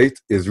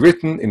elucidate, is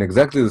written in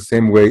exactly the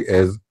same way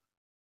as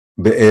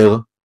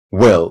be'er,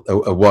 well,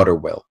 a water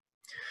well.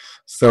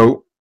 So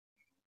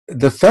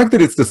the fact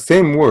that it's the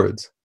same word,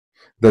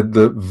 that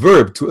the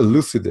verb to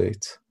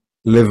elucidate,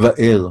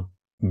 leva'el,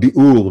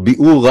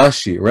 bi'ur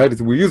Rashi, right?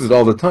 We use it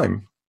all the time.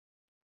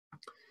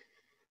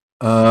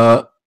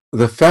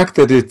 The fact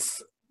that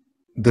it's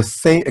the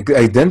same,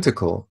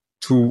 identical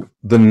to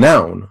the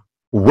noun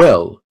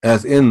well,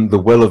 as in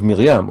the well of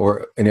Miriam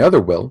or any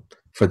other well,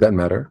 for that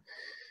matter,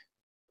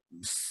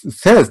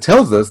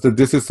 tells us that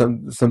this is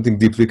something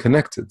deeply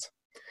connected.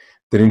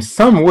 That in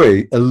some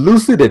way,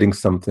 elucidating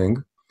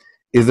something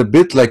is a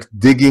bit like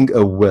digging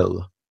a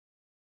well.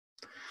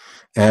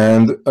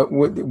 And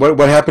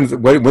what happens?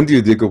 When do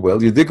you dig a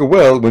well? You dig a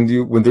well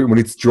when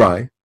it's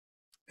dry,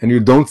 and you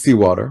don't see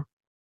water,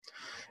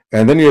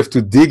 and then you have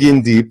to dig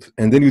in deep,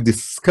 and then you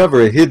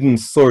discover a hidden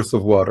source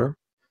of water,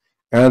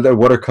 and that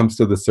water comes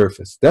to the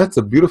surface. That's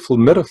a beautiful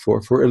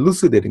metaphor for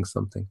elucidating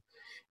something.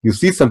 You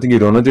see something, you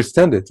don't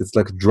understand it. It's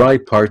like dry,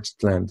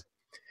 parched land.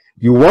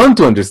 You want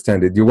to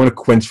understand it. You want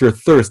to quench your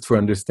thirst for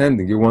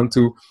understanding. You want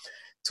to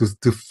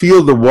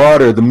feel the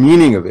water, the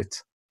meaning of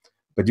it.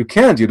 But you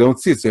can't, you don't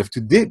see it, so you have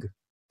to dig.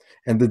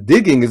 And the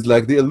digging is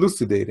like the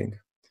elucidating.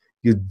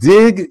 You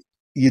dig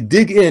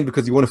in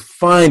because you want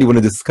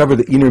to discover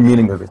the inner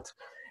meaning of it.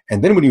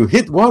 And then when you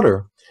hit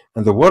water,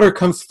 and the water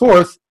comes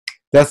forth,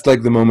 that's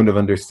like the moment of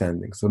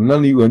understanding. So not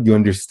only you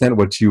understand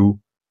what you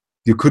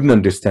couldn't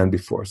understand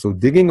before. So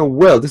digging a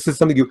well, this is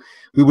something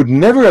we would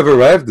never have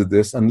arrived at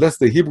this unless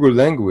the Hebrew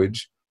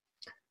language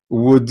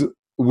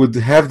would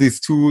have these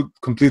two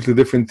completely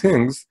different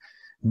things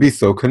be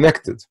so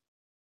connected.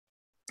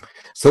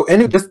 So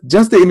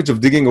just the image of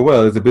digging a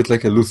well is a bit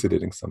like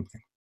elucidating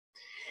something.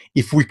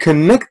 If we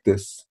connect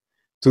this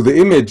to the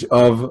image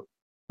of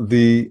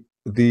the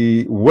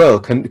well,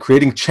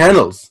 creating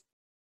channels,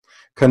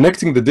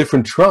 connecting the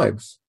different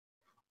tribes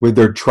with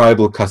their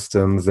tribal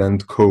customs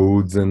and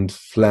codes and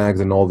flags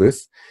and all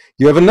this,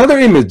 you have another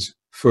image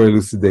for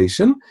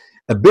elucidation,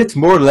 a bit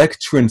more like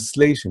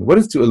translation. What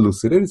is to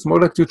elucidate? It's more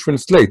like to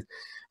translate.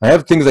 I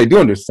have things I do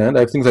understand,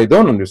 I have things I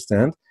don't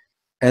understand,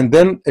 and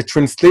then a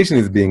translation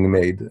is being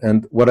made.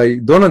 And what I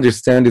don't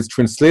understand is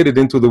translated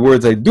into the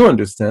words I do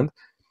understand,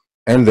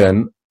 and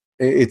then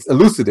it's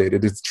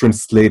elucidated, it's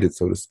translated,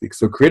 so to speak.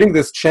 So creating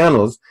these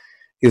channels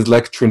is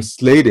like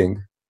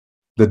translating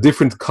the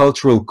different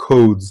cultural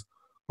codes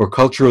or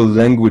cultural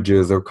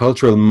languages or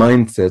cultural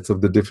mindsets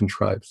of the different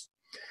tribes.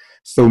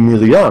 So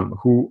Miriam,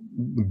 who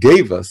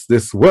gave us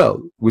this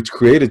well, which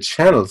created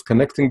channels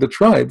connecting the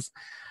tribes,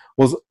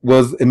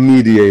 was a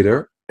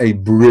mediator, a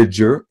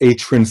bridger, a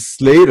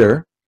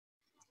translator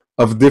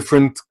of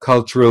different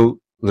cultural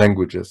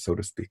languages, so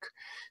to speak.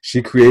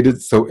 She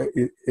created, so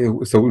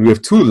we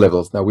have two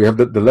levels now. We have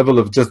the level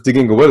of just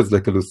digging a well is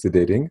like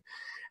elucidating,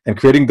 and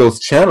creating those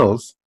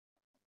channels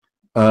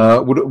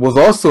was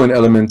also an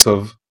element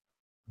of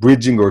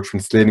bridging or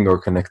translating or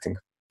connecting.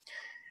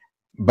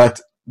 But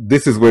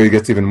this is where it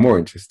gets even more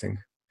interesting.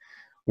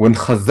 When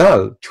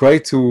Chazal try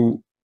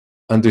to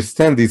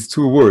understand these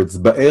two words,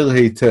 ba'er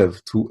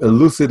heitev, to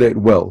elucidate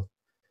well,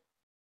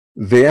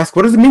 they ask,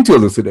 what does it mean to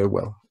elucidate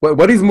well?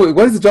 What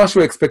is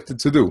Joshua expected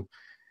to do?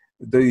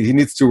 He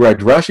needs to write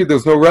Rashi.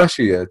 There's no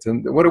Rashi yet.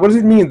 And what does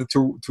it mean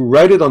to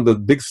write it on the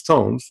big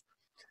stones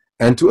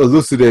and to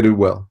elucidate it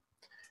well?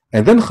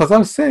 And then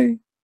Chazal say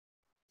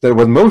that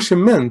what Moshe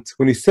meant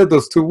when he said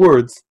those two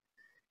words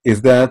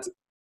is that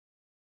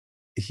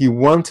he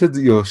wanted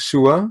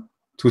Yoshua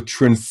to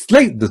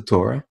translate the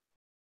Torah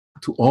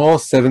to all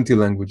 70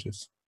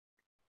 languages.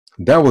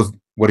 That was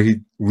what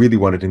he really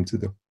wanted him to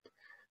do.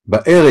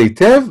 Ba'er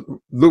heitev,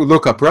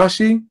 look up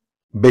Rashi,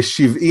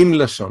 b'shiv'im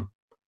lashon,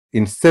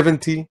 in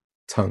 70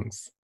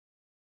 tongues.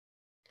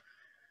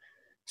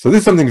 So this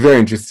is something very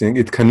interesting.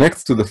 It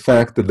connects to the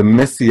fact that the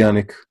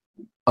messianic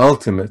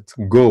ultimate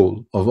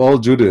goal of all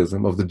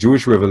Judaism, of the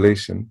Jewish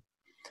revelation,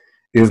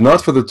 is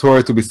not for the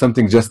Torah to be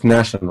something just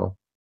national,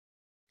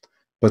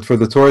 but for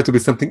the Torah to be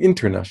something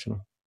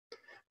international.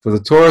 For the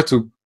Torah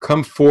to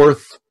come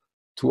forth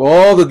to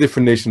all the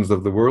different nations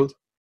of the world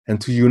and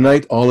to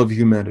unite all of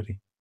humanity.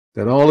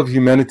 That all of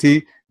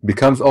humanity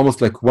becomes almost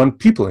like one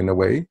people in a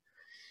way.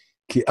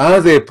 I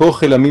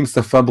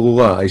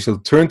shall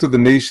turn to the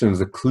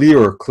nations a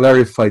clear or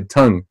clarified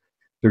tongue.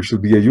 There shall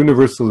be a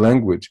universal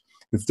language.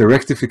 It's the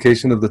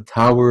rectification of the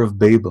Tower of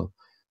Babel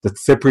that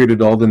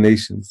separated all the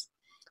nations.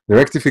 The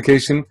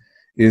rectification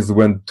is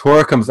when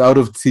Torah comes out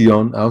of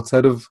Zion,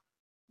 outside of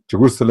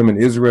Jerusalem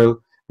and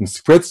Israel, and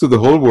spreads to the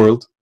whole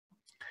world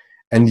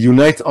and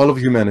unites all of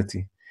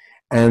humanity.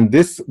 And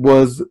this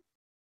was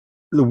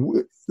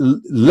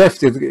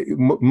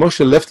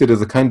Moshe left it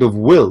as a kind of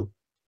will.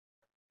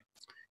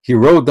 He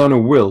wrote down a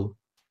will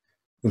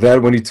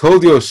that when he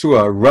told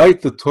Yoshua,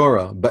 write the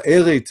Torah,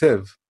 ba'er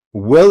heitev,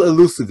 well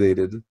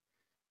elucidated,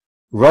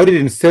 write it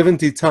in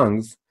 70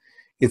 tongues,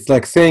 it's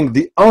like saying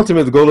the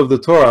ultimate goal of the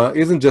Torah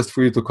isn't just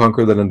for you to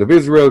conquer the land of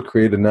Israel,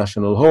 create a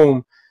national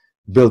home,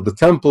 build the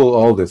temple,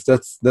 all this.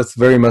 That's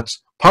very much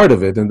part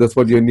of it, and that's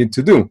what you need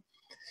to do.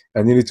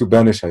 And you need to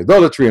banish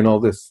idolatry and all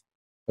this.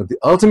 But the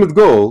ultimate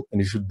goal,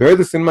 and you should bear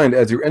this in mind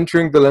as you're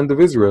entering the land of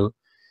Israel,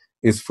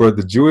 is for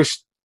the Jewish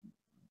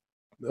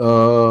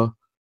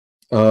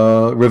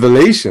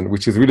revelation,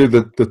 which is really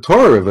the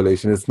Torah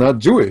revelation. It's not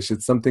Jewish.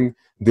 It's something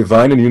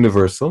divine and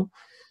universal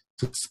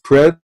to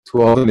spread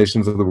to all the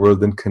nations of the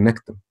world and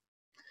connect them.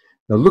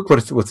 Now look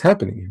what's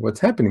happening.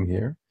 What's happening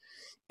here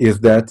is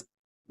that,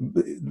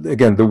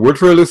 again, the word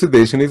for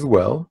elucidation is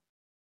well.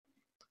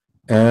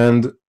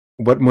 And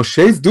what Moshe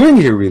is doing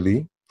here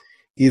really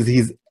is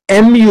he's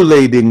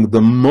emulating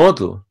the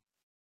model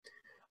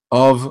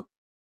of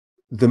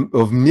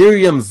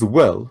Miriam's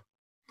well,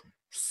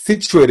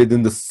 situated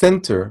in the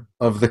center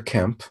of the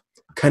camp,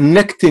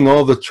 connecting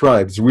all the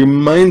tribes,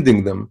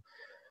 reminding them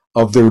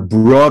of their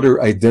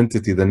broader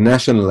identity, the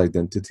national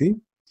identity.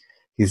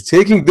 He's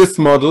taking this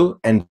model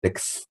and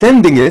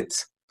extending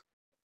it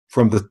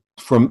from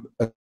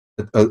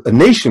a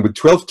nation with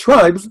 12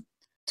 tribes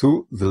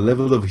to the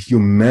level of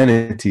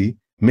humanity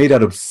made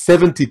out of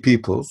 70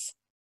 peoples,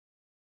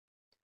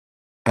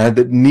 and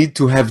that need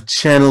to have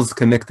channels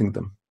connecting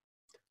them,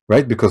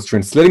 right? Because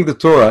translating the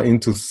Torah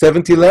into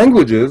 70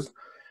 languages,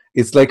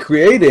 it's like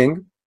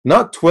creating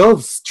not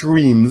 12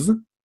 streams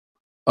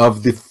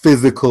of the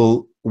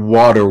physical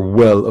water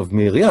well of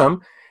Miriam,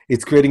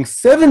 it's creating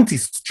 70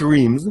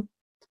 streams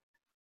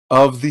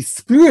of the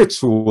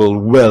spiritual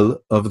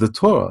well of the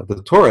Torah.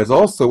 The Torah is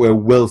also a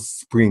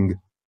wellspring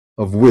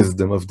of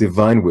wisdom, of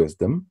divine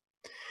wisdom.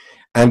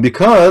 And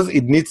because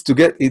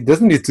it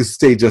doesn't need to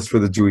stay just for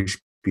the Jewish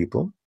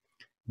people,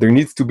 there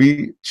needs to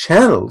be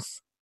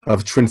channels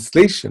of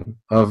translation,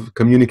 of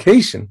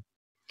communication,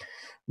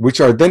 which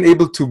are then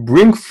able to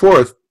bring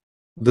forth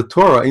the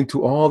Torah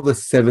into all the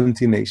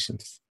 70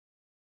 nations.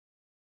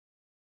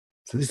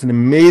 So this is an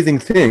amazing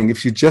thing.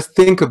 If you just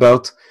think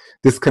about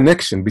this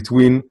connection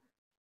between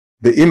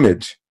the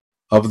image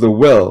of the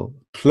well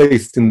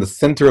placed in the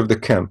center of the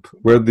camp,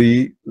 where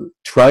the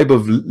tribe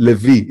of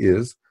Levi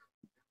is,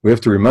 we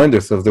have to remind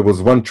ourselves there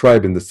was one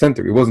tribe in the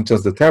center. It wasn't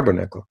just the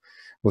tabernacle.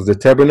 It was the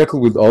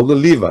tabernacle with all the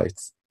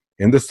Levites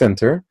in the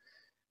center,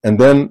 and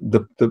then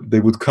they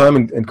would come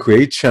and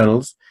create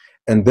channels,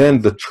 and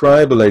then the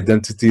tribal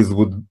identities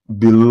would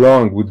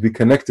be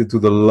connected to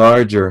the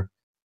larger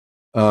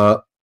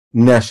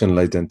national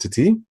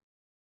identity,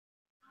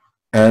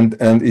 and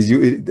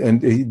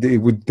they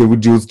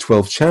would use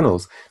 12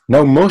 channels.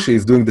 Now Moshe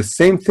is doing the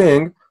same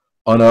thing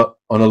on a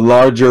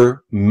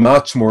larger,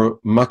 much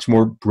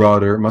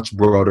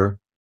broader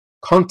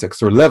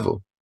context or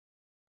level.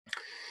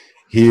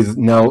 He is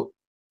now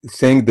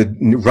saying that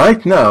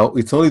right now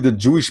it's only the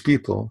Jewish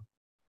people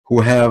who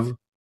have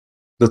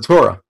the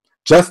Torah.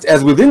 Just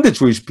as within the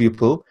Jewish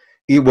people,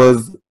 it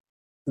was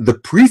the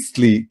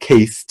priestly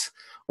caste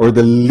or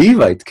the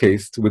Levite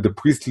caste with the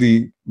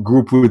priestly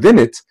group within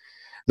it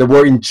that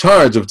were in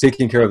charge of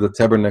taking care of the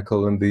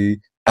tabernacle and the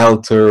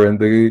altar and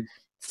the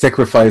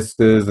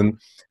sacrifices and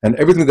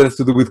everything that has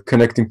to do with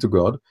connecting to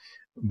God.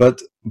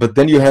 But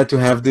then you had to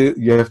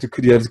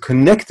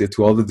connect it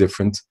to all the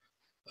different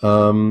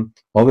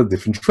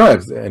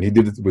tribes, and he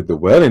did it with the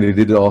well, and he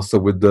did it also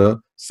with the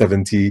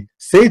 70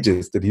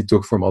 sages that he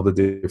took from all the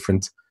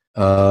different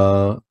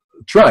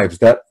tribes.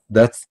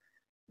 That's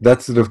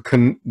sort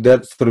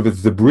of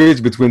is the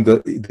bridge between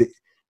the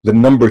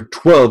number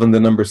 12 and the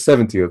number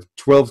 70 of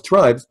 12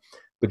 tribes,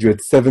 but you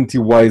had 70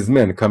 wise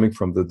men coming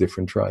from the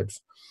different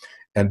tribes.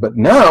 But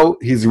now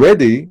he's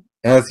ready,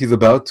 as he's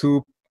about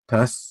to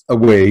pass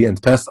away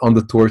and pass on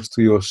the torch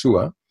to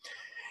Yoshua.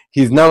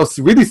 He's now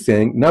really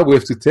saying, now we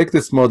have to take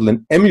this model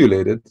and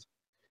emulate it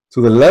to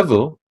the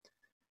level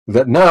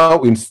that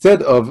now,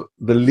 instead of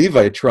the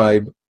Levite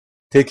tribe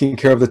taking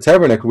care of the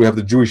tabernacle, we have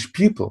the Jewish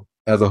people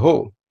as a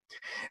whole.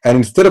 And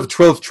instead of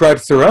 12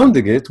 tribes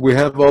surrounding it, we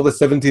have all the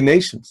 70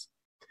 nations.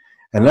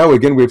 And now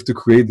again, we have to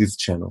create these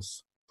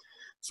channels.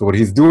 So what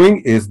he's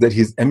doing is that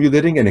he's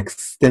emulating and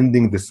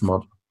extending this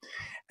model.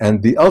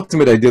 And the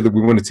ultimate idea that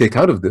we want to take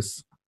out of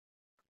this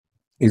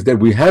is that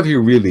we have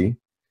here really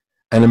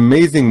an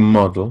amazing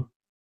model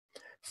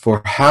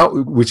for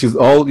which is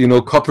all,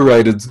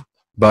 copyrighted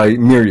by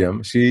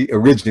Miriam. She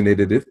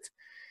originated it,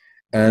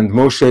 and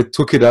Moshe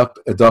took it up,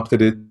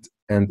 adopted it,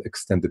 and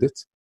extended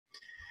it.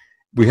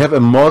 We have a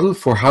model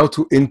for how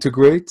to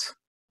integrate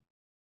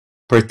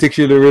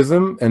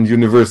particularism and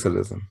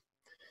universalism.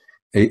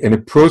 An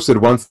approach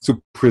that wants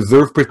to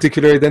preserve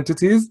particular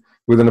identities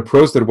with an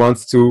approach that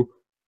wants to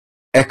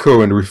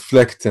echo and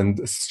reflect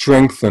and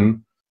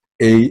strengthen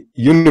a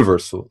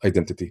universal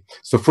identity.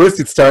 So first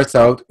it starts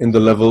out in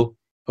the level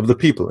of the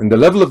people. In the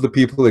level of the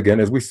people, again,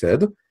 as we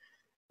said,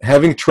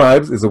 having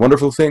tribes is a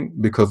wonderful thing,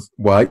 because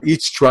why?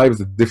 Each tribe is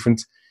a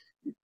different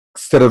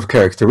set of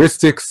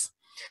characteristics,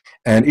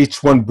 and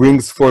each one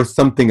brings forth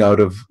something out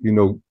of,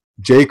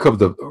 Jacob,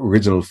 the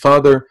original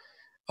father,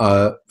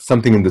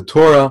 something in the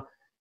Torah.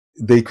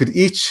 They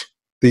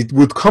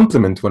would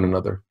complement one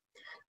another.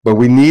 But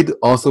we need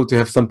also to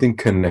have something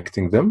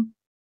connecting them.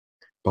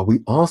 But we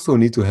also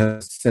need to have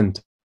a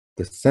center.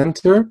 The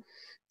center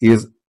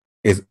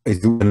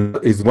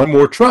is one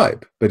more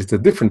tribe, but it's a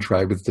different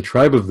tribe. It's the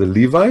tribe of the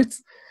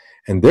Levites,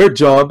 and their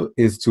job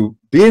is to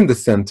be in the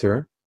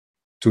center,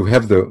 to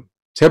have the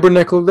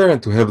tabernacle there,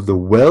 and to have the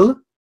well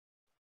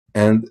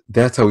And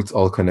that's how it's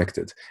all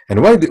connected.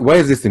 And why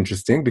is this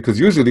interesting? Because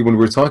usually when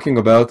we're talking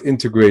about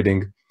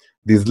integrating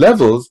these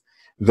levels,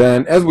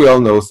 then as we all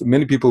know,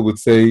 many people would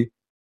say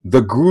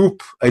the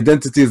group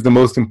identity is the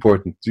most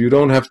important. You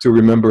don't have to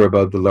remember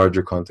about the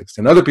larger context.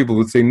 And other people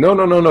would say, no,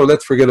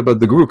 let's forget about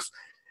the groups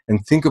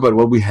and think about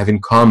what we have in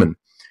common.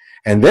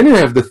 And then you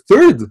have the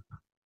third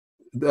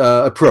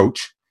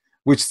approach,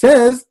 which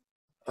says,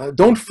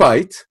 don't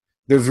fight.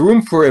 There's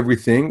room for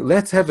everything.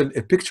 Let's have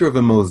a picture of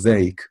a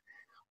mosaic.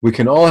 We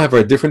can all have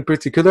our different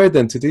particular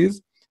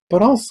identities,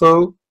 but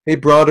also a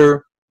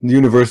broader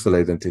universal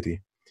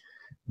identity.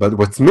 But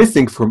what's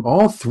missing from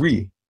all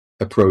three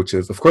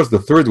approaches, of course, the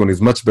third one is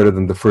much better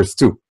than the first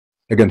two.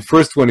 Again,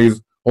 first one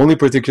is only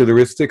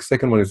particularistic,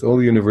 second one is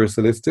only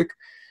universalistic,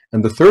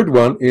 and the third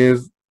one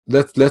is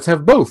let's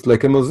have both,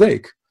 like a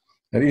mosaic.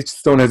 And each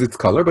stone has its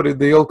color, but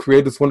they all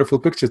create this wonderful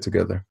picture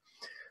together.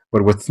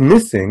 But what's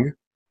missing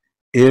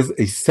is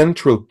a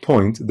central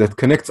point that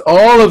connects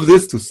all of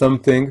this to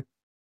something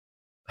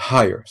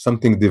higher,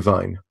 something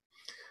divine.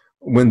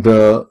 When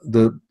the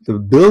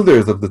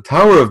builders of the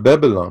Tower of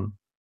Babylon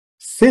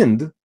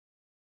sinned,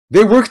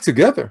 they worked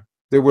together.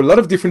 There were a lot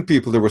of different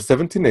people. There were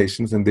 70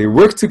 nations, and they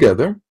worked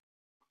together.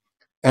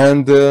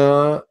 And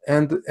there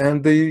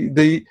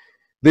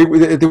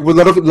was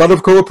a lot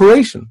of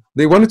cooperation.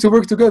 They wanted to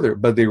work together,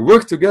 but they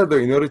worked together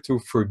in order to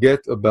forget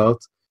about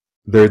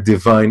their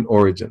divine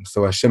origin.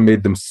 So Hashem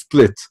made them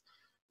split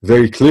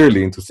very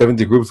clearly into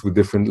 70 groups with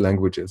different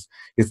languages.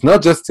 It's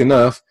not just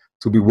enough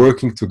to be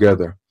working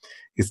together.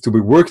 It's to be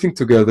working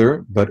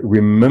together, but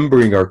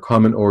remembering our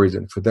common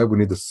origin. For that, we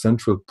need a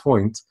central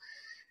point,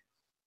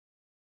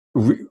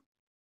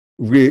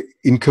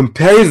 in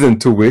comparison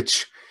to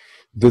which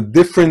the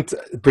different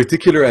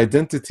particular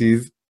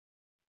identities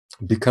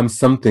become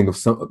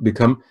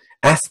become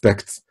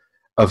aspects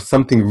of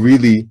something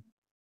really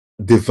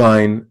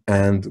divine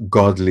and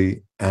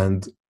godly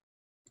and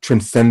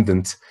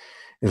transcendent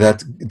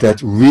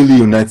that really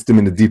unites them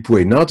in a deep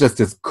way, not just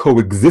as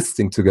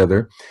coexisting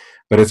together,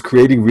 but as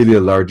creating really a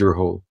larger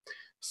whole.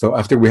 So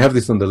after we have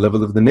this on the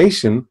level of the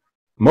nation,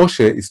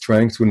 Moshe is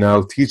trying to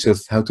now teach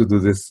us how to do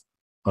this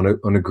on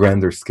a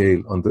grander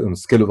scale, on the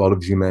scale of all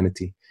of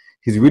humanity.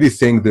 He's really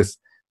saying this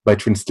by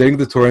translating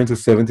the Torah into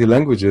 70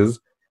 languages.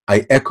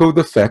 I echo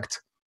the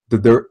fact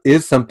that there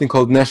is something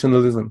called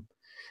nationalism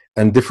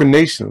and different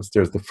nations.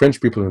 There's the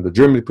French people and the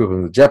German people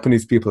and the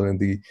Japanese people and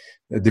the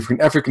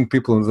different African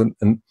people,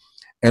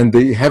 and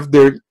they have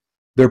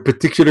their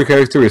particular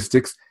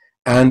characteristics.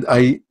 And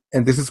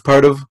this is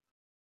part of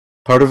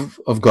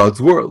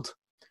God's world.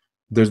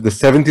 There's the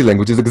 70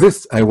 languages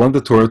exist. I want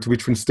the Torah to be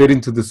translated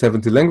into the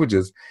 70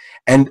 languages,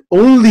 and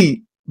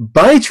only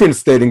by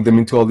translating them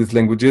into all these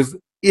languages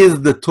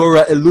is the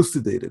Torah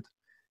elucidated.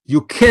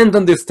 You can't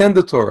understand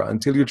the Torah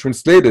until you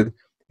translate it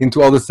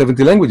into all the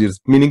 70 languages,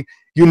 meaning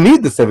you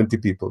need the 70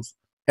 peoples,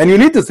 and you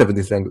need the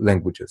 70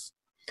 languages.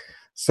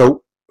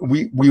 So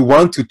we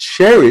want to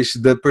cherish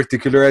the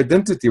particular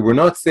identity. We're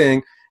not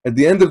saying at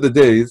the end of the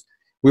days,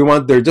 we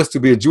want there just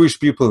to be a Jewish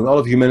people and all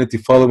of humanity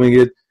following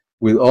it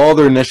with all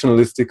their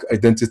nationalistic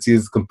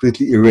identities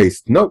completely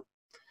erased. No.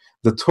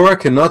 The Torah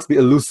cannot be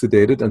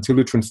elucidated until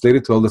you translate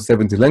it to all the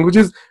 70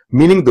 languages,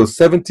 meaning those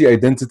 70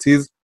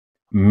 identities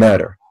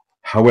matter.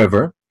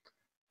 However,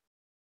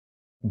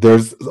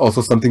 there's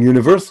also something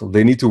universal.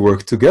 They need to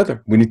work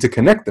together. We need to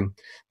connect them.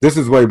 This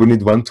is why we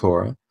need one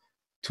Torah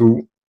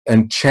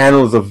and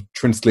channels of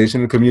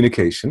translation and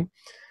communication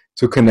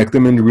to connect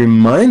them and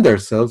remind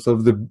ourselves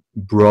of the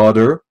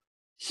broader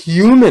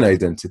human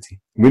identity.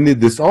 We need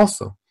this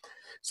also.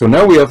 So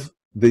now we have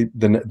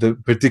the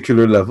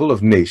particular level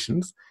of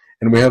nations,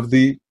 and we have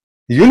the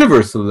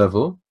universal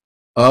level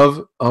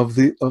of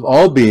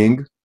all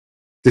being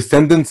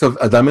descendants of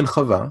Adam and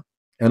Chava,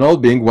 and all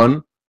being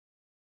one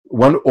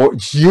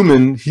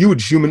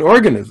huge human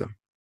organism.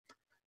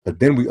 But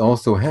then we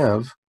also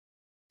have,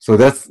 so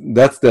that's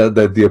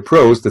the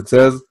approach that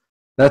says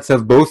let's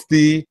have both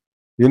the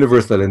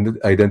universal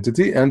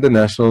identity and the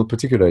national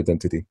particular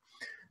identity.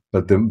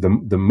 But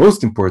the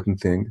most important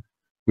thing,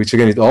 which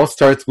again it all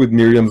starts with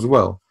Miriam as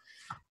well,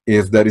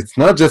 is that it's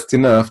not just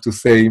enough to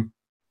say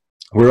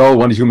we're all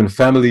one human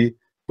family,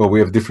 but we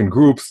have different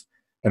groups,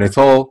 and it's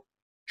all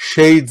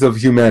shades of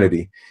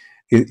humanity.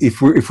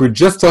 If we're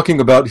just talking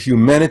about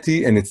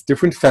humanity and its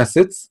different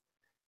facets,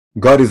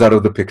 God is out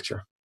of the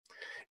picture.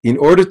 In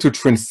order to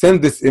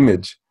transcend this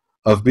image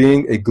of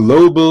being a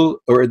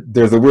global, or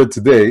there's a word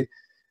today,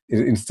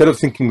 instead of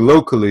thinking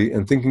locally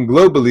and thinking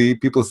globally,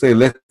 people say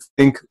let's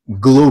think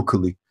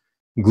glocally.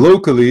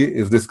 Glocally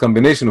is this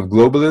combination of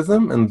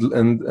globalism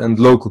and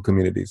local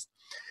communities.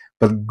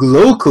 But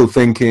global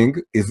thinking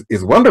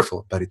is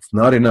wonderful, but it's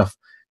not enough,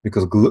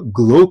 because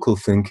global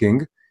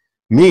thinking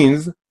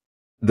means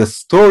the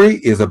story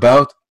is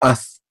about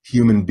us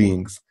human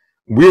beings.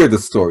 We're the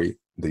story.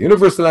 The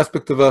universal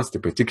aspect of us, the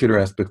particular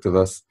aspect of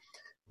us.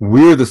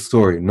 We're the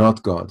story,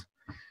 not God.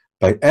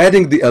 By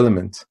adding the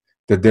element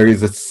that there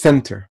is a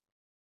center,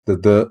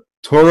 that the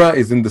Torah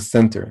is in the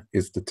center,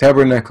 it's the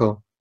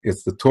tabernacle,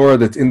 it's the Torah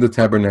that's in the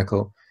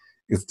tabernacle,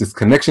 it's this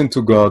connection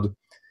to God,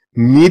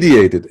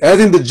 mediated, as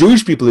in the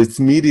Jewish people, it's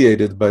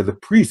mediated by the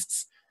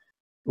priests.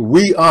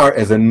 We are,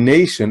 as a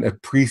nation, a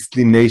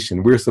priestly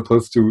nation. We're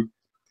supposed to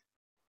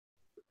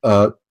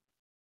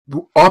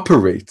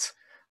operate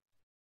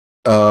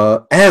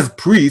as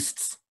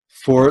priests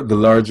for the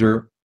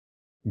larger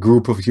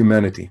group of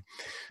humanity.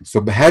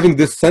 So having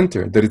this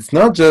center, that it's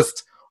not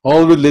just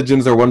all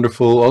religions are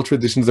wonderful, all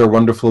traditions are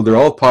wonderful, they're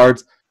all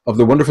part of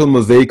the wonderful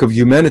mosaic of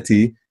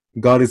humanity,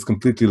 God is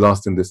completely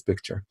lost in this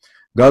picture.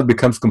 God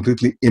becomes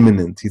completely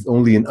immanent. He's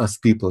only in us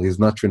people. He's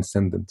not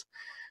transcendent.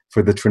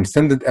 For the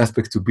transcendent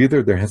aspect to be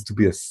there, there has to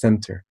be a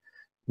center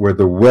where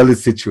the well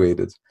is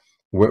situated,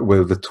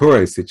 where the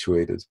Torah is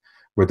situated,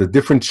 where the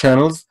different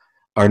channels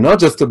are not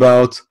just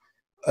about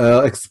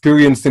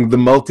experiencing the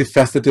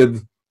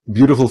multifaceted,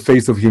 beautiful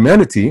face of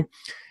humanity.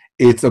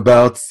 It's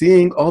about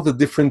seeing all the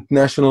different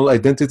national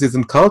identities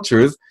and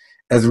cultures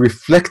as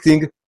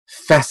reflecting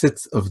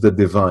facets of the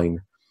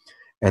divine.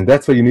 And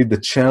that's why you need the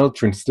channel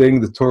translating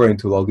the Torah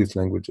into all these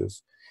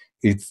languages.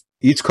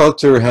 Each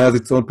culture has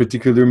its own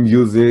particular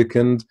music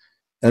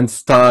and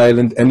style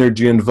and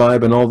energy and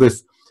vibe and all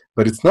this.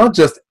 But it's not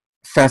just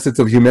facets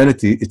of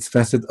humanity, it's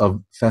facets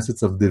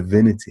of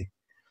divinity.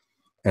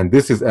 And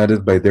this is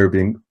added by there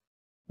being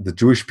the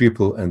Jewish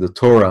people and the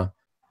Torah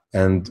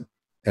and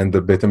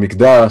the Beit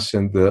HaMikdash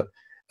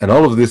and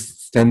all of this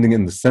standing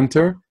in the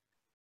center.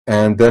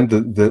 And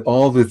then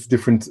all these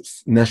different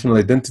national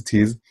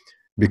identities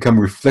become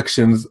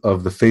reflections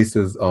of the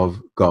faces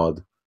of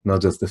God, not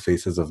just the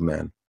faces of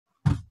man.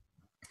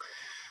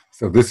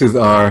 So this is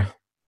our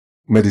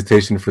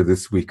meditation for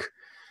this week,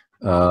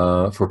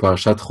 for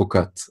Parashat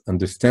Chukat,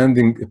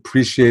 understanding,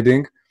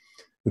 appreciating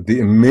the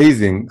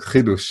amazing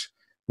chidush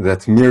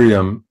that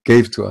Miriam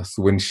gave to us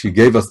when she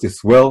gave us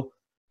this well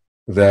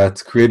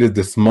that created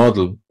this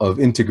model of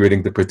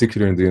integrating the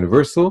particular and the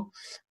universal,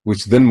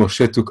 which then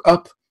Moshe took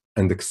up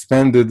and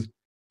extended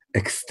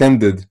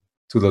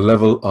to the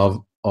level of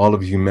all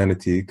of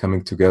humanity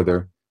coming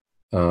together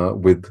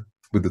with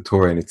the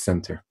Torah in its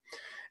center.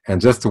 And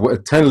just a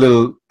 10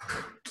 little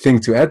thing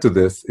to add to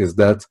this is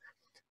that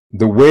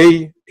the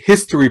way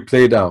history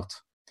played out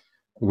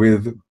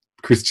with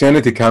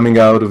Christianity coming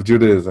out of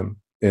Judaism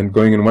and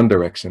going in one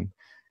direction,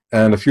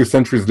 and a few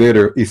centuries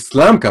later,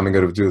 Islam coming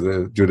out of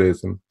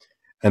Judaism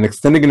and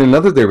extending in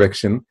another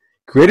direction,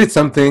 created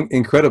something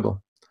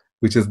incredible,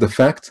 which is the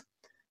fact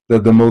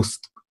that the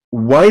most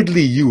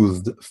widely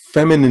used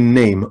feminine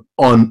name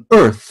on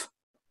earth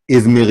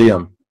is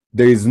Miriam.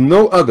 There is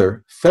no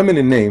other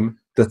feminine name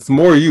that's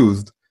more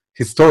used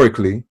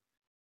historically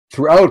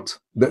throughout,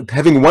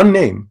 having one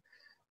name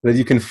that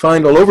you can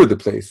find all over the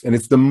place. And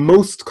it's the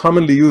most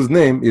commonly used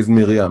name is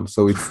Miriam.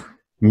 So it's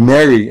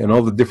Mary and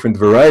all the different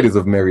varieties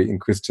of Mary in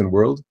Christian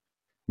world.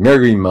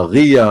 Mary,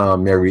 Maria,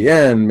 Mary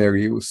Ann,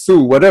 Mary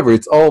Sue, whatever.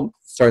 It's all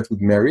starts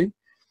with Mary.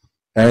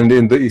 And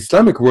in the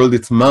Islamic world,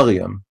 it's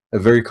Maryam, a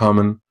very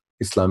common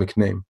Islamic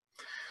name.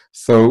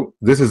 So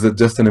this is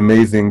just an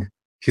amazing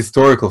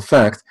historical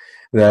fact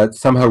that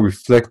somehow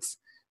reflects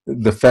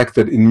the fact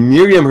that in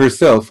Miriam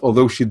herself,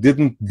 although she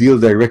didn't deal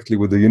directly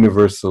with the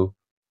universal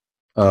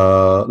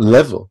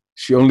level,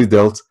 she only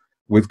dealt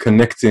with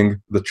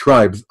connecting the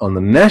tribes on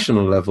the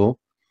national level.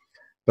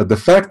 But the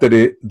fact that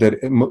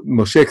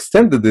Moshe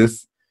extended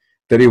this,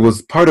 that it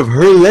was part of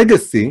her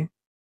legacy,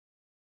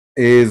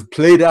 is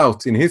played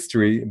out in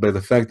history by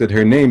the fact that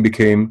her name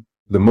became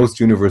the most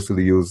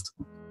universally used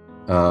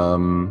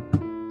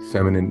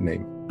feminine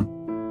name.